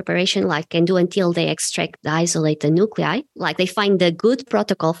sample preparation, can do until they extract the isolated nuclei, they find the good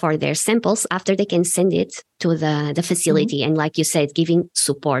protocol for their samples, after they can send it to the facility. And like you said, giving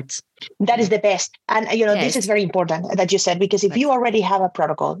support. That is the best. And, this is very important that you said, because if you already have a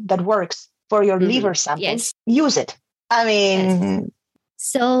protocol that works for your liver samples, use it.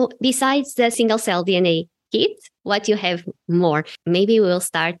 So besides the single cell DNA kit, what you have more? Maybe we'll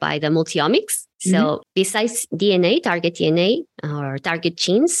start by the multiomics. So besides DNA, target DNA or target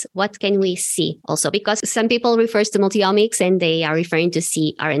genes, what can we see also? Because some people refers to multiomics and they are referring to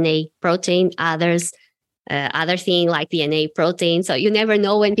see RNA, protein, others, other thing like DNA, protein. So you never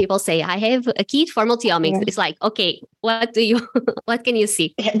know when people say, I have a kit for multiomics. It's like, okay, what can you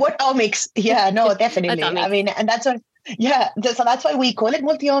see? What omics? Yeah, no, definitely. And that's what. Yeah, so that's why we call it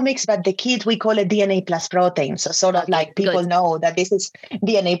multiomics, but the kit, we call it DNA plus protein. So sort of people know that this is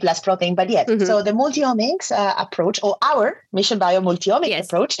DNA plus protein. But yes, so the multiomics approach, or our Mission Bio multiomics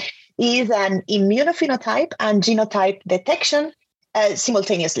approach, is an immunophenotype and genotype detection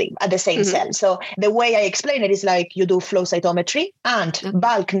simultaneously at the same cell. So the way I explain it is you do flow cytometry and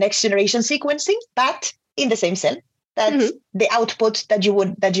bulk next generation sequencing, but in the same cell. That's the output that you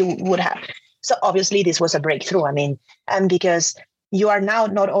would have. So obviously this was a breakthrough. Because you are now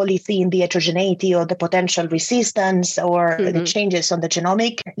not only seeing the heterogeneity or the potential resistance or the changes on the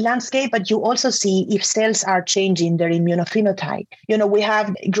genomic landscape, but you also see if cells are changing their immunophenotype. We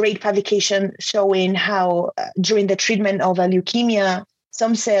have great publication showing how during the treatment of a leukemia,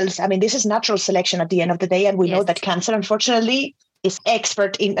 some cells, this is natural selection at the end of the day. And we know that cancer, unfortunately, is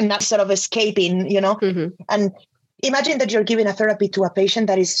expert in not sort of escaping, and imagine that you're giving a therapy to a patient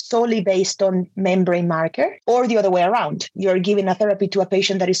that is solely based on membrane marker, or the other way around. You're giving a therapy to a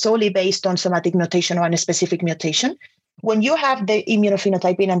patient that is solely based on somatic mutation or a specific mutation. When you have the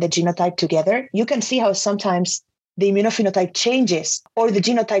immunophenotyping and the genotype together, you can see how sometimes the immunophenotype changes or the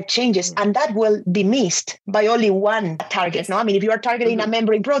genotype changes, and that will be missed by only one target. No, if you are targeting a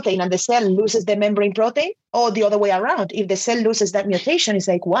membrane protein and the cell loses the membrane protein, or the other way around, if the cell loses that mutation, it's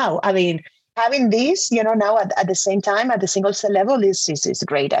like, wow, having these, now at the same time, at the single cell level is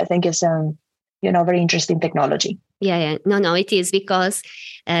great. I think it's, very interesting technology. Yeah. No, it is, because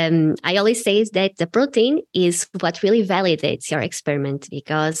I always say that the protein is what really validates your experiment,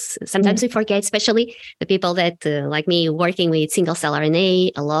 because sometimes we forget, especially the people that, like me, working with single cell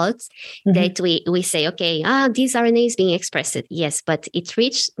RNA a lot, that we say, okay, this RNA is being expressed. Yes, but it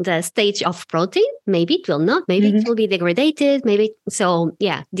reached the stage of protein. Maybe it will not. Maybe it will be degraded. Maybe. So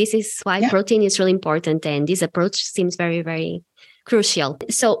yeah, this is why protein is really important. And this approach seems very, very crucial.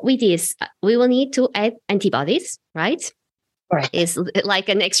 So with this, we will need to add antibodies, right? Right. It's like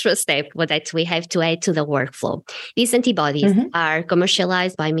an extra step that we have to add to the workflow. These antibodies are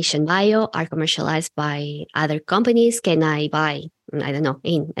commercialized by Mission Bio, are commercialized by other companies. Can I buy, I don't know,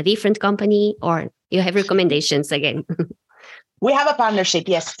 in a different company, or you have recommendations again? We have a partnership,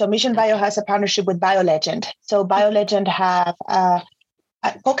 yes. So Mission Bio has a partnership with BioLegend. So BioLegend have a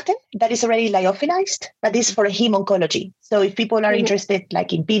cocktail that is already lyophilized, but this is for heme oncology. So if people are interested,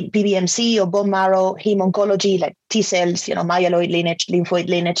 like in PBMC or bone marrow, heme oncology, like T cells, myeloid lineage, lymphoid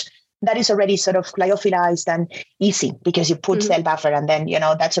lineage, that is already sort of lyophilized and easy because you put cell buffer and then,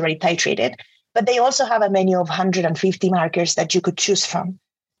 that's already titrated. but they also have a menu of 150 markers that you could choose from.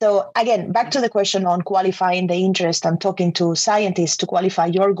 So again, back to the question on qualifying the interest and talking to scientists to qualify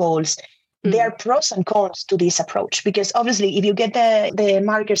your goals. There are pros and cons to this approach, because obviously if you get the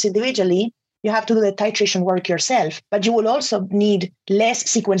markers individually, you have to do the titration work yourself, but you will also need less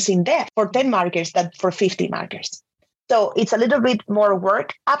sequencing depth for 10 markers than for 50 markers. So it's a little bit more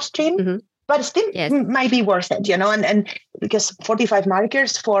work upstream, but still might be worth it, and because 45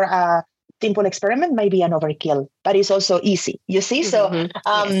 markers for a simple experiment may be an overkill, but it's also easy, you see? So,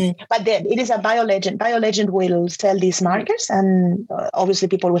 but then it is a BioLegend. BioLegend will sell these markers, and obviously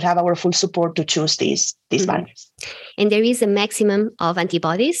people will have our full support to choose these markers. And there is a maximum of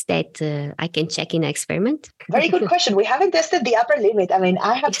antibodies that I can check in an experiment? Very good question. We haven't tested the upper limit. I mean,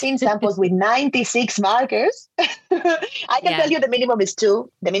 I have seen samples with 96 markers. I can tell you the minimum is 2.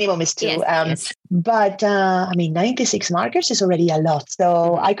 The minimum is 2. Yes. But 96 markers is already a lot.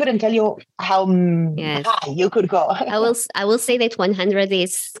 So I couldn't tell you how high you could go. I will say that 100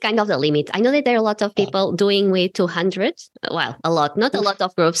 is kind of the limit. I know that there are a lot of people doing with 200. Well, a lot, not a lot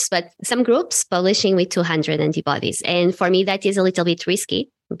of groups, but some groups publishing with 200 antibodies. And for me, that is a little bit risky,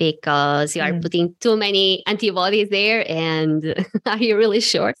 because you are putting too many antibodies there, and are you really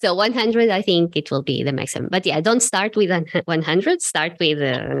sure? So 100, I think it will be the maximum. But don't start with 100, start with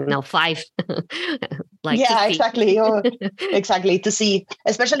 5. Exactly. Exactly, to see,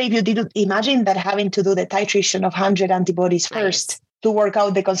 especially if you did imagine that having to do the titration of 100 antibodies first to work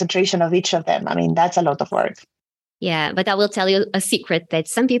out the concentration of each of them. I mean, that's a lot of work. Yeah, but I will tell you a secret that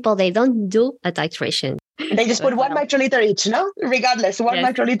some people, they don't do a titration. They just put 1 microliter each, no? Regardless, 1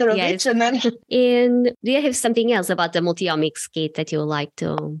 microliter of each, and then... And do you have something else about the multiomics kit that you would like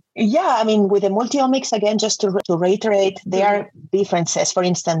to... Yeah, I mean, with the multiomics, again, just to reiterate, there are differences. For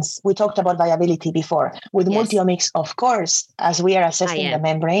instance, we talked about viability before. With multiomics, of course, as we are assessing the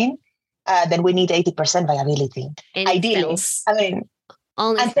membrane, then we need 80% viability. And ideally. Cells. I mean...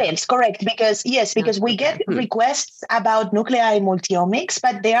 And fails, correct, because we get requests about nuclei multiomics,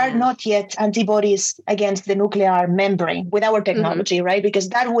 but they are not yet antibodies against the nuclear membrane with our technology, right? Because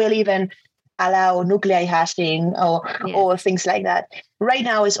that will even allow nuclei hashing or things like that. Right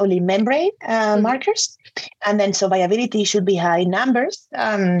now it's only membrane markers, and then so viability should be high. Numbers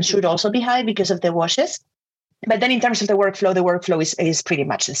should also be high because of the washes. But then in terms of the workflow is pretty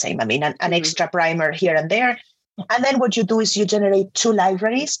much the same. I mean, an extra primer here and there. And then what you do is you generate 2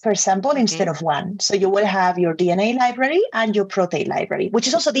 libraries per sample instead of 1. So you will have your DNA library and your protein library, which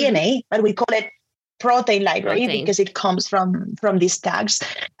is also DNA, but we call it protein library because it comes from these tags.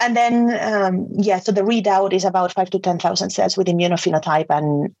 And then, so the readout is about 5 to 10,000 cells with immunophenotype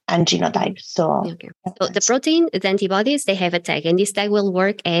and genotype. So, so the protein, the antibodies, they have a tag, and this tag will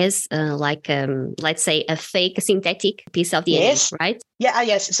work as let's say a fake synthetic piece of DNA, right? Yeah,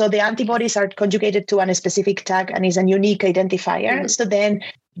 yes. So the antibodies are conjugated to a specific tag and is a unique identifier. So then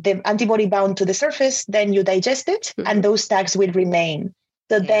the antibody bound to the surface, then you digest it, and those tags will remain.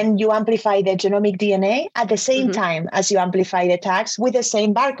 So then you amplify the genomic DNA at the same time as you amplify the tags with the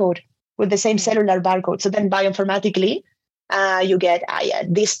same barcode, with the same cellular barcode. So then bioinformatically, you get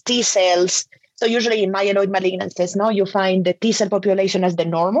these T cells. So usually in myeloid malignancies, you find the T cell population as the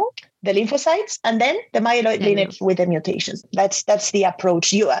normal, the lymphocytes, and then the myeloid lineage with the mutations. That's the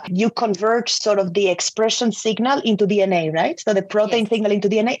approach. You convert sort of the expression signal into DNA, right? So the protein signal into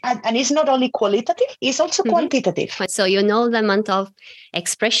DNA, and it's not only qualitative, it's also quantitative. So you know the amount of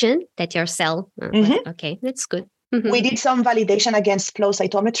expression that your cell. Okay, that's good. We did some validation against flow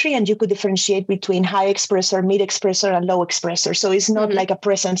cytometry, and you could differentiate between high expressor, mid expressor, and low expressor. So it's not like a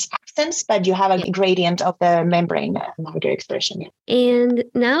presence absence, but you have a gradient of the membrane marker expression. And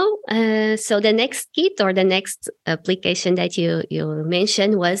now, so the next kit or the next application that you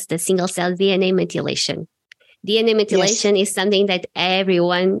mentioned was the single cell DNA methylation. DNA methylation is something that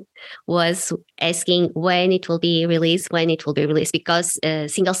everyone was asking when it will be released, because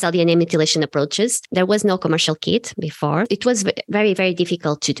single cell DNA methylation approaches, there was no commercial kit before. It was very, very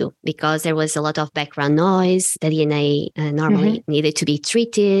difficult to do because there was a lot of background noise. The DNA normally needed to be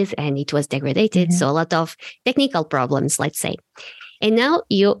treated and it was degraded. So a lot of technical problems, let's say. And now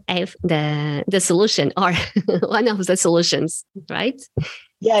you have the solution, or one of the solutions, right?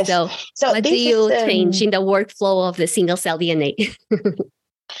 Yes. So what do you change in the workflow of the single cell DNA?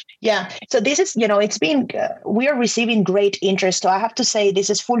 Yeah. So this is, it's been, we are receiving great interest. So I have to say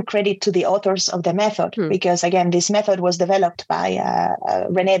this is full credit to the authors of the method, because again, this method was developed by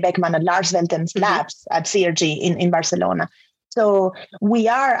René Beckman and Lars Velten's labs at CRG in Barcelona. So we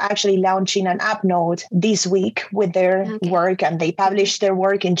are actually launching an app node this week with their work, and they publish their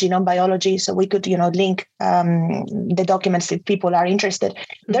work in genome biology. So we could, link the documents if people are interested.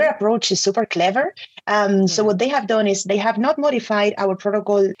 Their approach is super clever. So what they have done is they have not modified our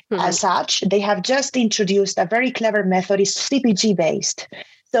protocol as such. They have just introduced a very clever method. It's CPG based.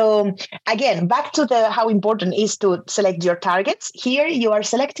 So again, back to how important it is to select your targets. Here you are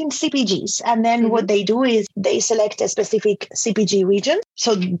selecting CPGs. And then what they do is they select a specific CPG region.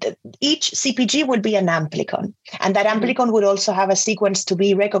 So each CPG will be an amplicon. And that amplicon would also have a sequence to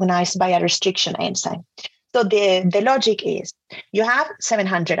be recognized by a restriction enzyme. So the logic is you have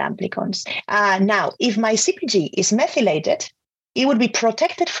 700 amplicons. Now, if my CPG is methylated, it would be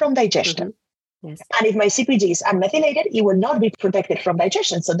protected from digestion. Yes. And if my CPG is unmethylated, it will not be protected from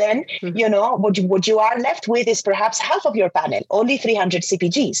digestion. So then, what you are left with is perhaps half of your panel, only 300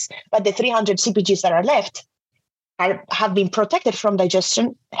 CPGs. But the 300 CPGs that are left have been protected from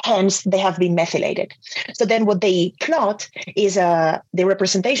digestion, hence they have been methylated. So then what they plot is the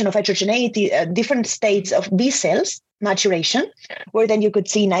representation of heterogeneity, different states of B cells maturation, where then you could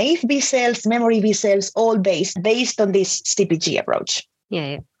see naive B cells, memory B cells, all based on this CPG approach.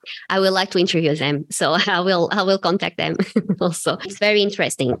 Yeah. I would like to introduce them. So I will contact them also. It's very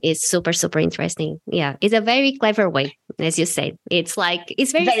interesting. It's super, super interesting. Yeah. It's a very clever way, as you said. It's very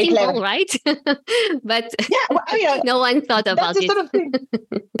simple, clever. Right? But no one thought about it. Sort of thing.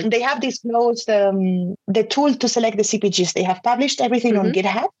 They have disclosed the tool to select the CPGs. They have published everything on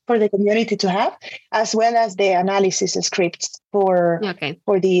GitHub for the community to have, as well as the analysis scripts for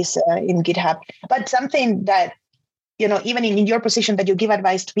these in GitHub. But something that even in your position that you give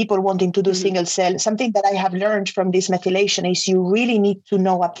advice to people wanting to do single cell, something that I have learned from this methylation is you really need to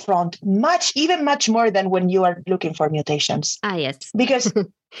know upfront much more than when you are looking for mutations. Yes. Because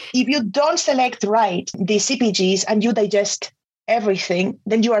if you don't select right the CPGs and you digest everything,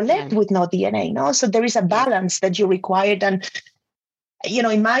 then you are left with no DNA. No, so there is a balance that you required. And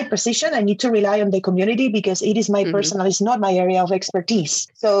in my position, I need to rely on the community because it is my personal, it's not my area of expertise.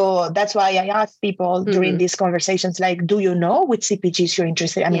 So that's why I ask people during these conversations, like, do you know which CPGs you're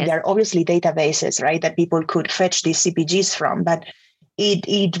interested in? I mean, there are obviously databases, right, that people could fetch these CPGs from, but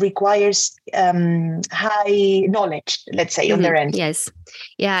it requires high knowledge, let's say, on their end. Yes.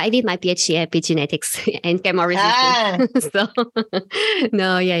 Yeah, I did my PhD at epigenetics and chemo resistance. So,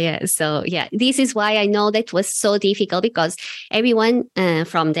 this is why I know that was so difficult, because everyone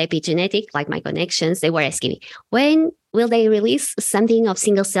from the epigenetic, like my connections, they were asking me, when will they release something of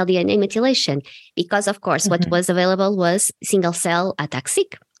single cell DNA methylation? Because, of course, what was available was single cell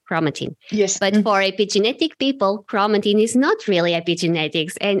ataxic chromatin. Yes. But for epigenetic people, chromatin is not really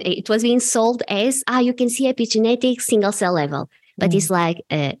epigenetics. And it was being sold as, you can see epigenetic single cell level. But it's like,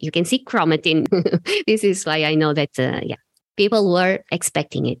 you can see chromatin. This is why I know that, people were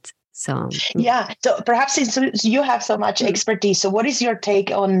expecting it. So So perhaps since you have so much expertise, so what is your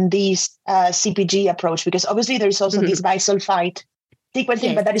take on this CPG approach? Because obviously there is also this bisulfite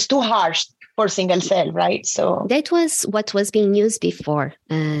sequencing, but that is too harsh for single cell, right? So that was what was being used before.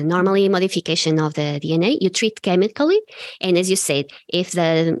 Normally, modification of the DNA, you treat chemically. And as you said, if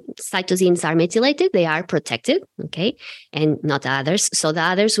the cytosines are methylated, they are protected, and not the others. So the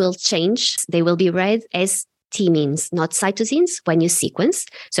others will change. They will be read as thymines, not cytosines, when you sequence.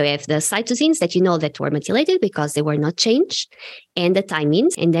 So you have the cytosines that you know that were methylated because they were not changed, and the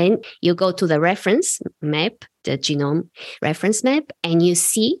thymines. And then you go to the reference map, the genome reference map, and you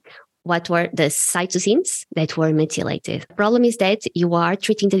see what were the cytosines that were methylated. The problem is that you are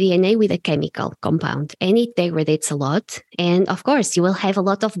treating the DNA with a chemical compound, and it degrades a lot. And of course, you will have a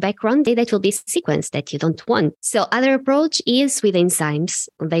lot of background data that will be sequenced that you don't want. So other approach is with enzymes,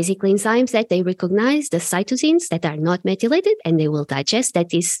 basically enzymes that they recognize the cytosines that are not methylated, and they will digest.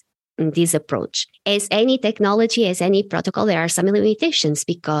 That is this approach. As any technology, as any protocol, there are some limitations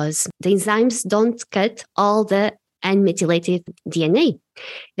because the enzymes don't cut all the unmethylated DNA.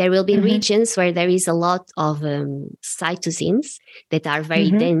 There will be regions where there is a lot of cytosines that are very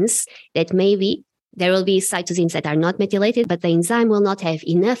dense, that maybe there will be cytosines that are not methylated, but the enzyme will not have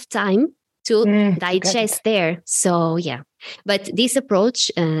enough time to digest there. So, but this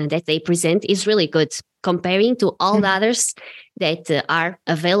approach that they present is really good comparing to all the others that are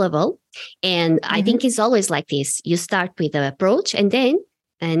available. And I think it's always like this. You start with the approach, and then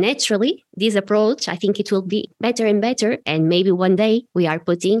naturally, this approach, I think it will be better and better. And maybe one day we are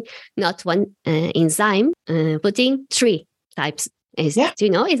putting not one enzyme, putting 3 types. It's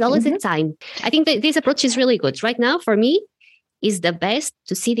always a time. I think that this approach is really good. Right now, for me, is the best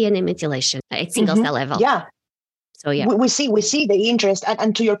to see DNA methylation at single cell level. Yeah. So yeah, we see the interest,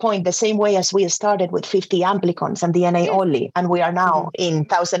 and to your point, the same way as we started with 50 amplicons and DNA only, and we are now in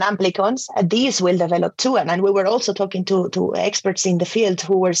 1,000 amplicons, these will develop too. And we were also talking to experts in the field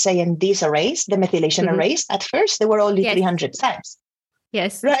who were saying these arrays, the methylation arrays, at first they were only 300 sites.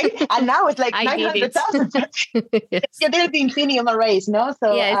 Yes. Right. And now it's like 900,000. Yes. Yeah, they're the Infinium arrays, no?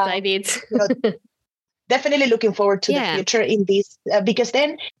 So yes, I did. Definitely looking forward to the future in this, because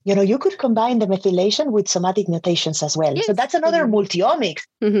then, you could combine the methylation with somatic mutations as well. Yes. So that's another multi-omics,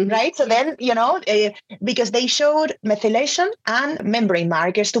 right? So then, because they showed methylation and membrane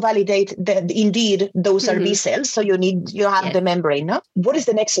markers to validate that indeed those are B cells. So you have the membrane, no? What is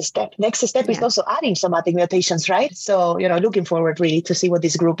the next step? Next step is also adding somatic mutations, right? So, looking forward really to see what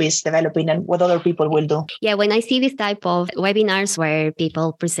this group is developing and what other people will do. Yeah, when I see this type of webinars where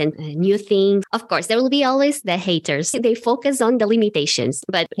people present new things, of course, there will be always the haters. They focus on the limitations.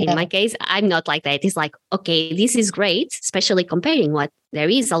 But in my case, I'm not like that. It's like, okay, this is great, especially comparing what there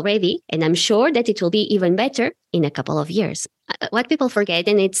is already. And I'm sure that it will be even better in a couple of years. What people forget,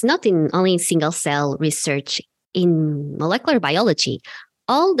 and it's not only in single cell research, in molecular biology,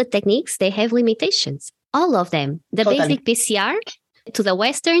 all the techniques, they have limitations. All of them. The basic PCR, to the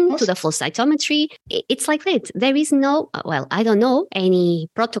Western, to the flow cytometry, it's like that. There is I don't know any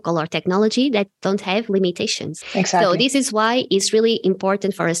protocol or technology that don't have limitations. Exactly. So this is why it's really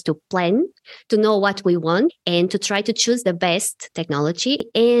important for us to plan, to know what we want, and to try to choose the best technology.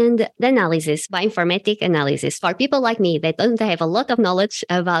 And the analysis, bioinformatic analysis, for people like me that don't have a lot of knowledge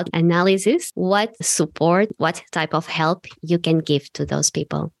about analysis, what support, what type of help you can give to those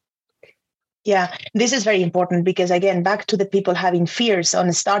people. Yeah, this is very important because, again, back to the people having fears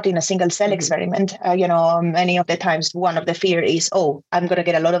on starting a single cell experiment, many of the times one of the fear is, I'm going to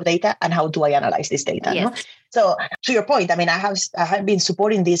get a lot of data, and how do I analyze this data? Yes. No? So to your point, I mean, I have been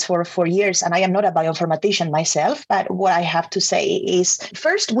supporting this for 4 years, and I am not a bioinformatician myself, but what I have to say is,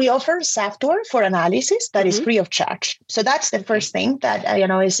 first, we offer software for analysis that is free of charge. So that's the first thing that,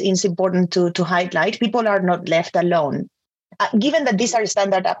 is important to highlight. People are not left alone. Given that these are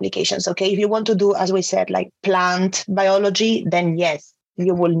standard applications, okay, if you want to do, as we said, like plant biology, then yes,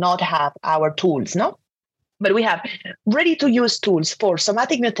 you will not have our tools, no? But we have ready-to-use tools for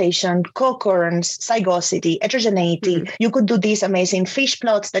somatic mutation, co-occurrence, zygosity, heterogeneity. You could do these amazing fish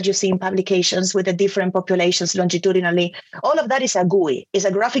plots that you see in publications with the different populations longitudinally. All of that is a GUI, is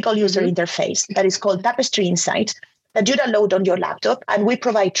a graphical user interface that is called Tapestry Insight that you download on your laptop, and we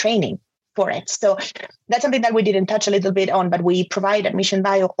provide training for it. So that's something that we didn't touch a little bit on, but we provide at Mission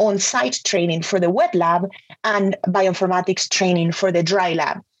Bio on-site training for the wet lab and bioinformatics training for the dry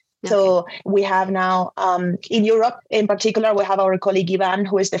lab. Okay. So we have now, in Europe in particular, we have our colleague Ivan,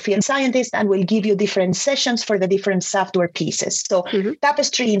 who is the field scientist, and will give you different sessions for the different software pieces. So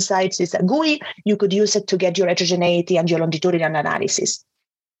Tapestry Insights is a GUI. You could use it to get your heterogeneity and your longitudinal analysis.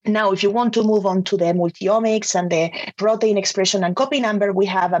 Now, if you want to move on to the multiomics and the protein expression and copy number, we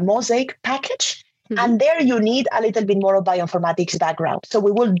have a Mosaic package. And there you need a little bit more of bioinformatics background. So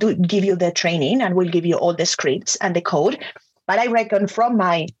we will give you the training, and we'll give you all the scripts and the code. But I reckon from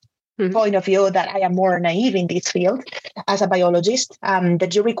my point of view that I am more naive in this field as a biologist,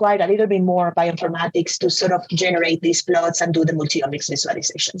 that you require a little bit more bioinformatics to sort of generate these plots and do the multiomics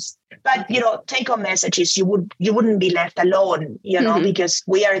visualizations. But, take home messages, you wouldn't be left alone, because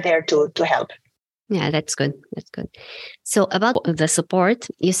we are there to help. Yeah, that's good. That's good. So about the support,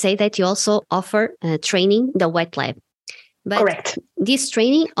 you say that you also offer training, the wet lab. But correct. This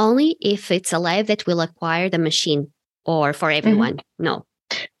training only if it's a lab that will acquire the machine, or for everyone? No.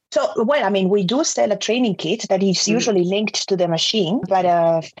 So, we do sell a training kit that is usually linked to the machine.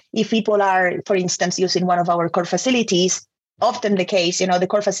 But if people are, for instance, using one of our core facilities, often the case, the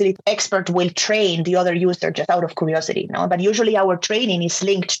core facility expert will train the other user just out of curiosity. But usually our training is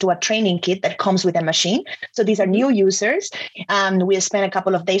linked to a training kit that comes with a machine. So these are new users, and we spend a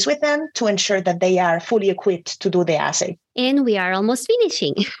couple of days with them to ensure that they are fully equipped to do the assay. And we are almost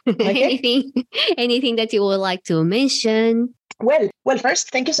finishing. Okay. Anything that you would like to mention? Well, first,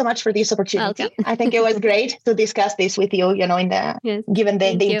 thank you so much for this opportunity. Okay. I think it was great to discuss this with you, given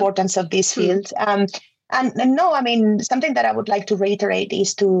the importance of this field. And no, something that I would like to reiterate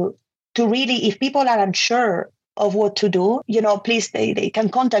is to really, if people are unsure of what to do, please, they can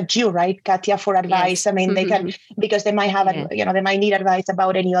contact you, right, Katia, for advice. Yes. They can, because they might have, they might need advice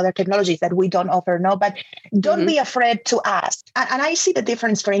about any other technologies that we don't offer, but don't be afraid to ask. And I see the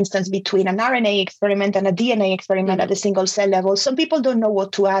difference, for instance, between an RNA experiment and a DNA experiment at the single cell level. Some people don't know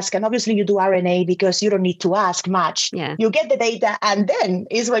what to ask. And obviously you do RNA because you don't need to ask much. Yeah. You get the data, and then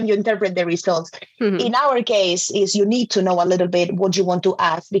is when you interpret the results. In our case is you need to know a little bit what you want to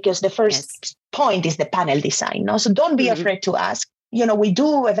ask, because the first point is the panel design. No? So don't be afraid to ask. We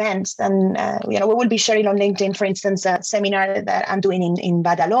do events and, we will be sharing on LinkedIn, for instance, a seminar that I'm doing in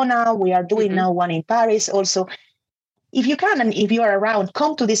Badalona. We are doing now one in Paris also. If you can, and if you are around,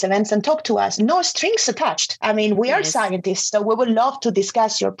 come to these events and talk to us. No strings attached. I mean, we are scientists, so we would love to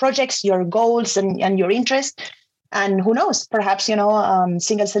discuss your projects, your goals, and your interests. And who knows, perhaps,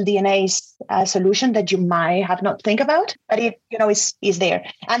 single cell DNA is a solution that you might have not think about, but it, is there.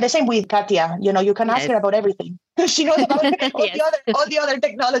 And the same with Katia, you can ask her about everything. She knows about all the other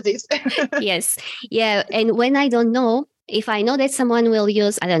technologies. Yes. Yeah. And when I don't know, if I know that someone will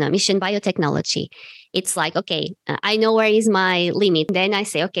use, mission biotechnology, it's like, okay, I know where is my limit. Then I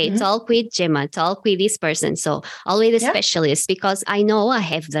say, okay, talk with Gemma, talk with this person. So always a specialist, because I know I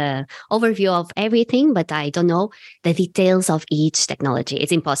have the overview of everything, but I don't know the details of each technology.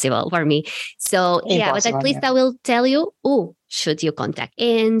 It's impossible for me. So but at least I will tell you, should you contact?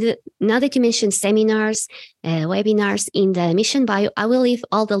 And now that you mentioned seminars, webinars in the Mission Bio, I will leave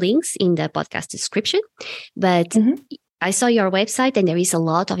all the links in the podcast description. But I saw your website and there is a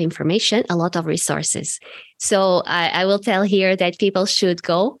lot of information, a lot of resources. So I will tell here that people should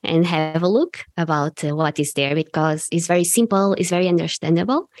go and have a look about what is there, because it's very simple, it's very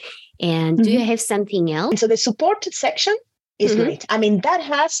understandable. And do you have something else? So the support section is great. I mean, that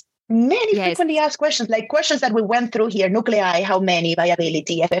has many frequently asked questions, like questions that we went through here: nuclei, how many,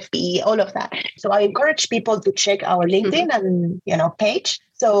 viability, FFPE, all of that. So I encourage people to check our LinkedIn and page,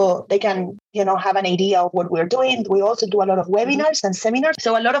 so they can have an idea of what we're doing. We also do a lot of webinars and seminars,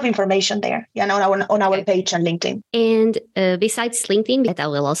 so a lot of information there, on our page on LinkedIn. And besides LinkedIn, that I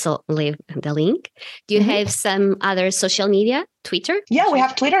will also leave the link. Do you have some other social media? Twitter? Yeah, we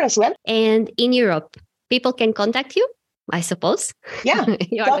have Twitter as well. And in Europe, people can contact you, I suppose. Yeah,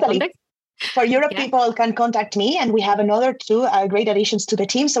 totally. For Europe, people can contact me, and we have another two great additions to the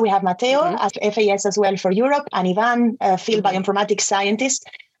team. So we have Matteo at FAS as well for Europe, and Ivan, field bioinformatics scientist.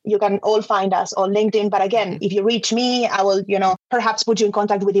 You can all find us on LinkedIn. But again, if you reach me, I will, perhaps put you in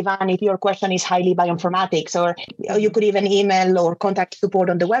contact with Ivan if your question is highly bioinformatics, or you could even email or contact support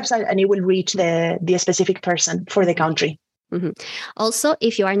on the website, and it will reach the specific person for the country. Also,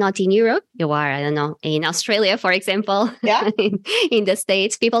 if you are not in Europe, you are, in Australia, for example, in the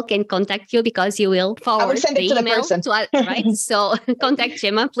States, people can contact you because you will forward I will send it to the email person. right? So contact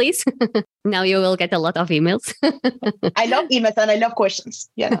Gemma, please. Now you will get a lot of emails. I love emails and I love questions.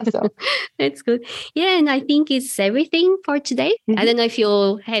 So it's good. Yeah, and I think it's everything for today. I don't know if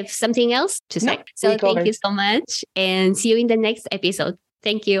you have something else to say. So thank you so much, and see you in the next episode.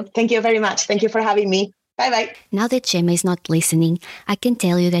 Thank you. Thank you very much. Thank you for having me. Bye-bye. Now that Gemma is not listening, I can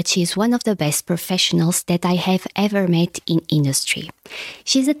tell you that she is one of the best professionals that I have ever met in industry.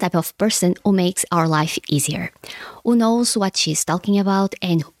 She's the type of person who makes our life easier, who knows what she's talking about,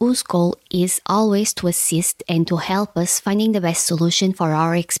 and whose goal is always to assist and to help us finding the best solution for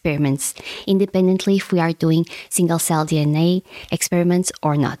our experiments, independently if we are doing single-cell DNA experiments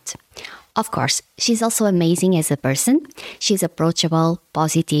or not. Of course, she's also amazing as a person. She's approachable,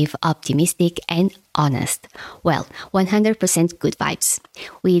 positive, optimistic, and honest. Well, 100% good vibes.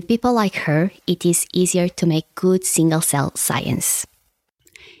 With people like her, it is easier to make good single-cell science.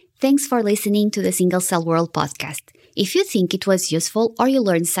 Thanks for listening to the Single Cell World podcast. If you think it was useful or you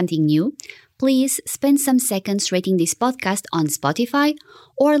learned something new, please spend some seconds rating this podcast on Spotify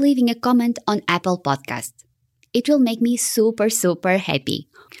or leaving a comment on Apple Podcasts. It will make me super, super happy.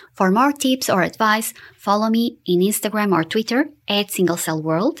 For more tips or advice, follow me in Instagram or Twitter at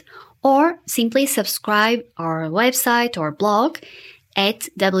SingleCellWorld, or simply subscribe our website or blog at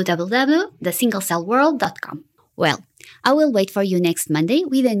www.thesinglecellworld.com. Well, I will wait for you next Monday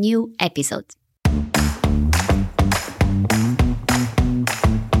with a new episode.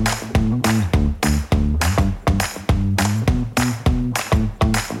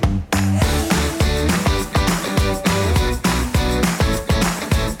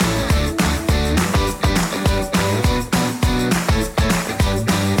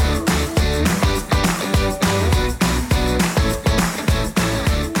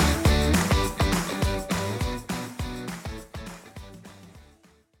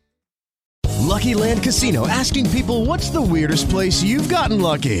 Lucky Land Casino, asking people, what's the weirdest place you've gotten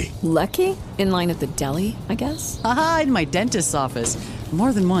lucky? Lucky? In line at the deli, I guess? Aha, in my dentist's office.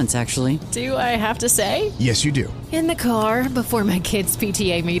 More than once, actually. Do I have to say? Yes, you do. In the car before my kids'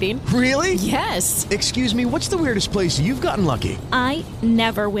 PTA meeting. Really? Yes. Excuse me, what's the weirdest place you've gotten lucky? I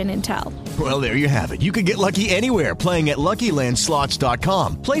never win and tell. Well, there you have it. You can get lucky anywhere, playing at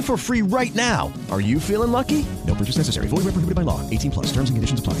LuckyLandSlots.com. Play for free right now. Are you feeling lucky? No purchase necessary. Void where prohibited by law. 18+. Terms and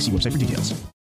conditions apply. See website for details.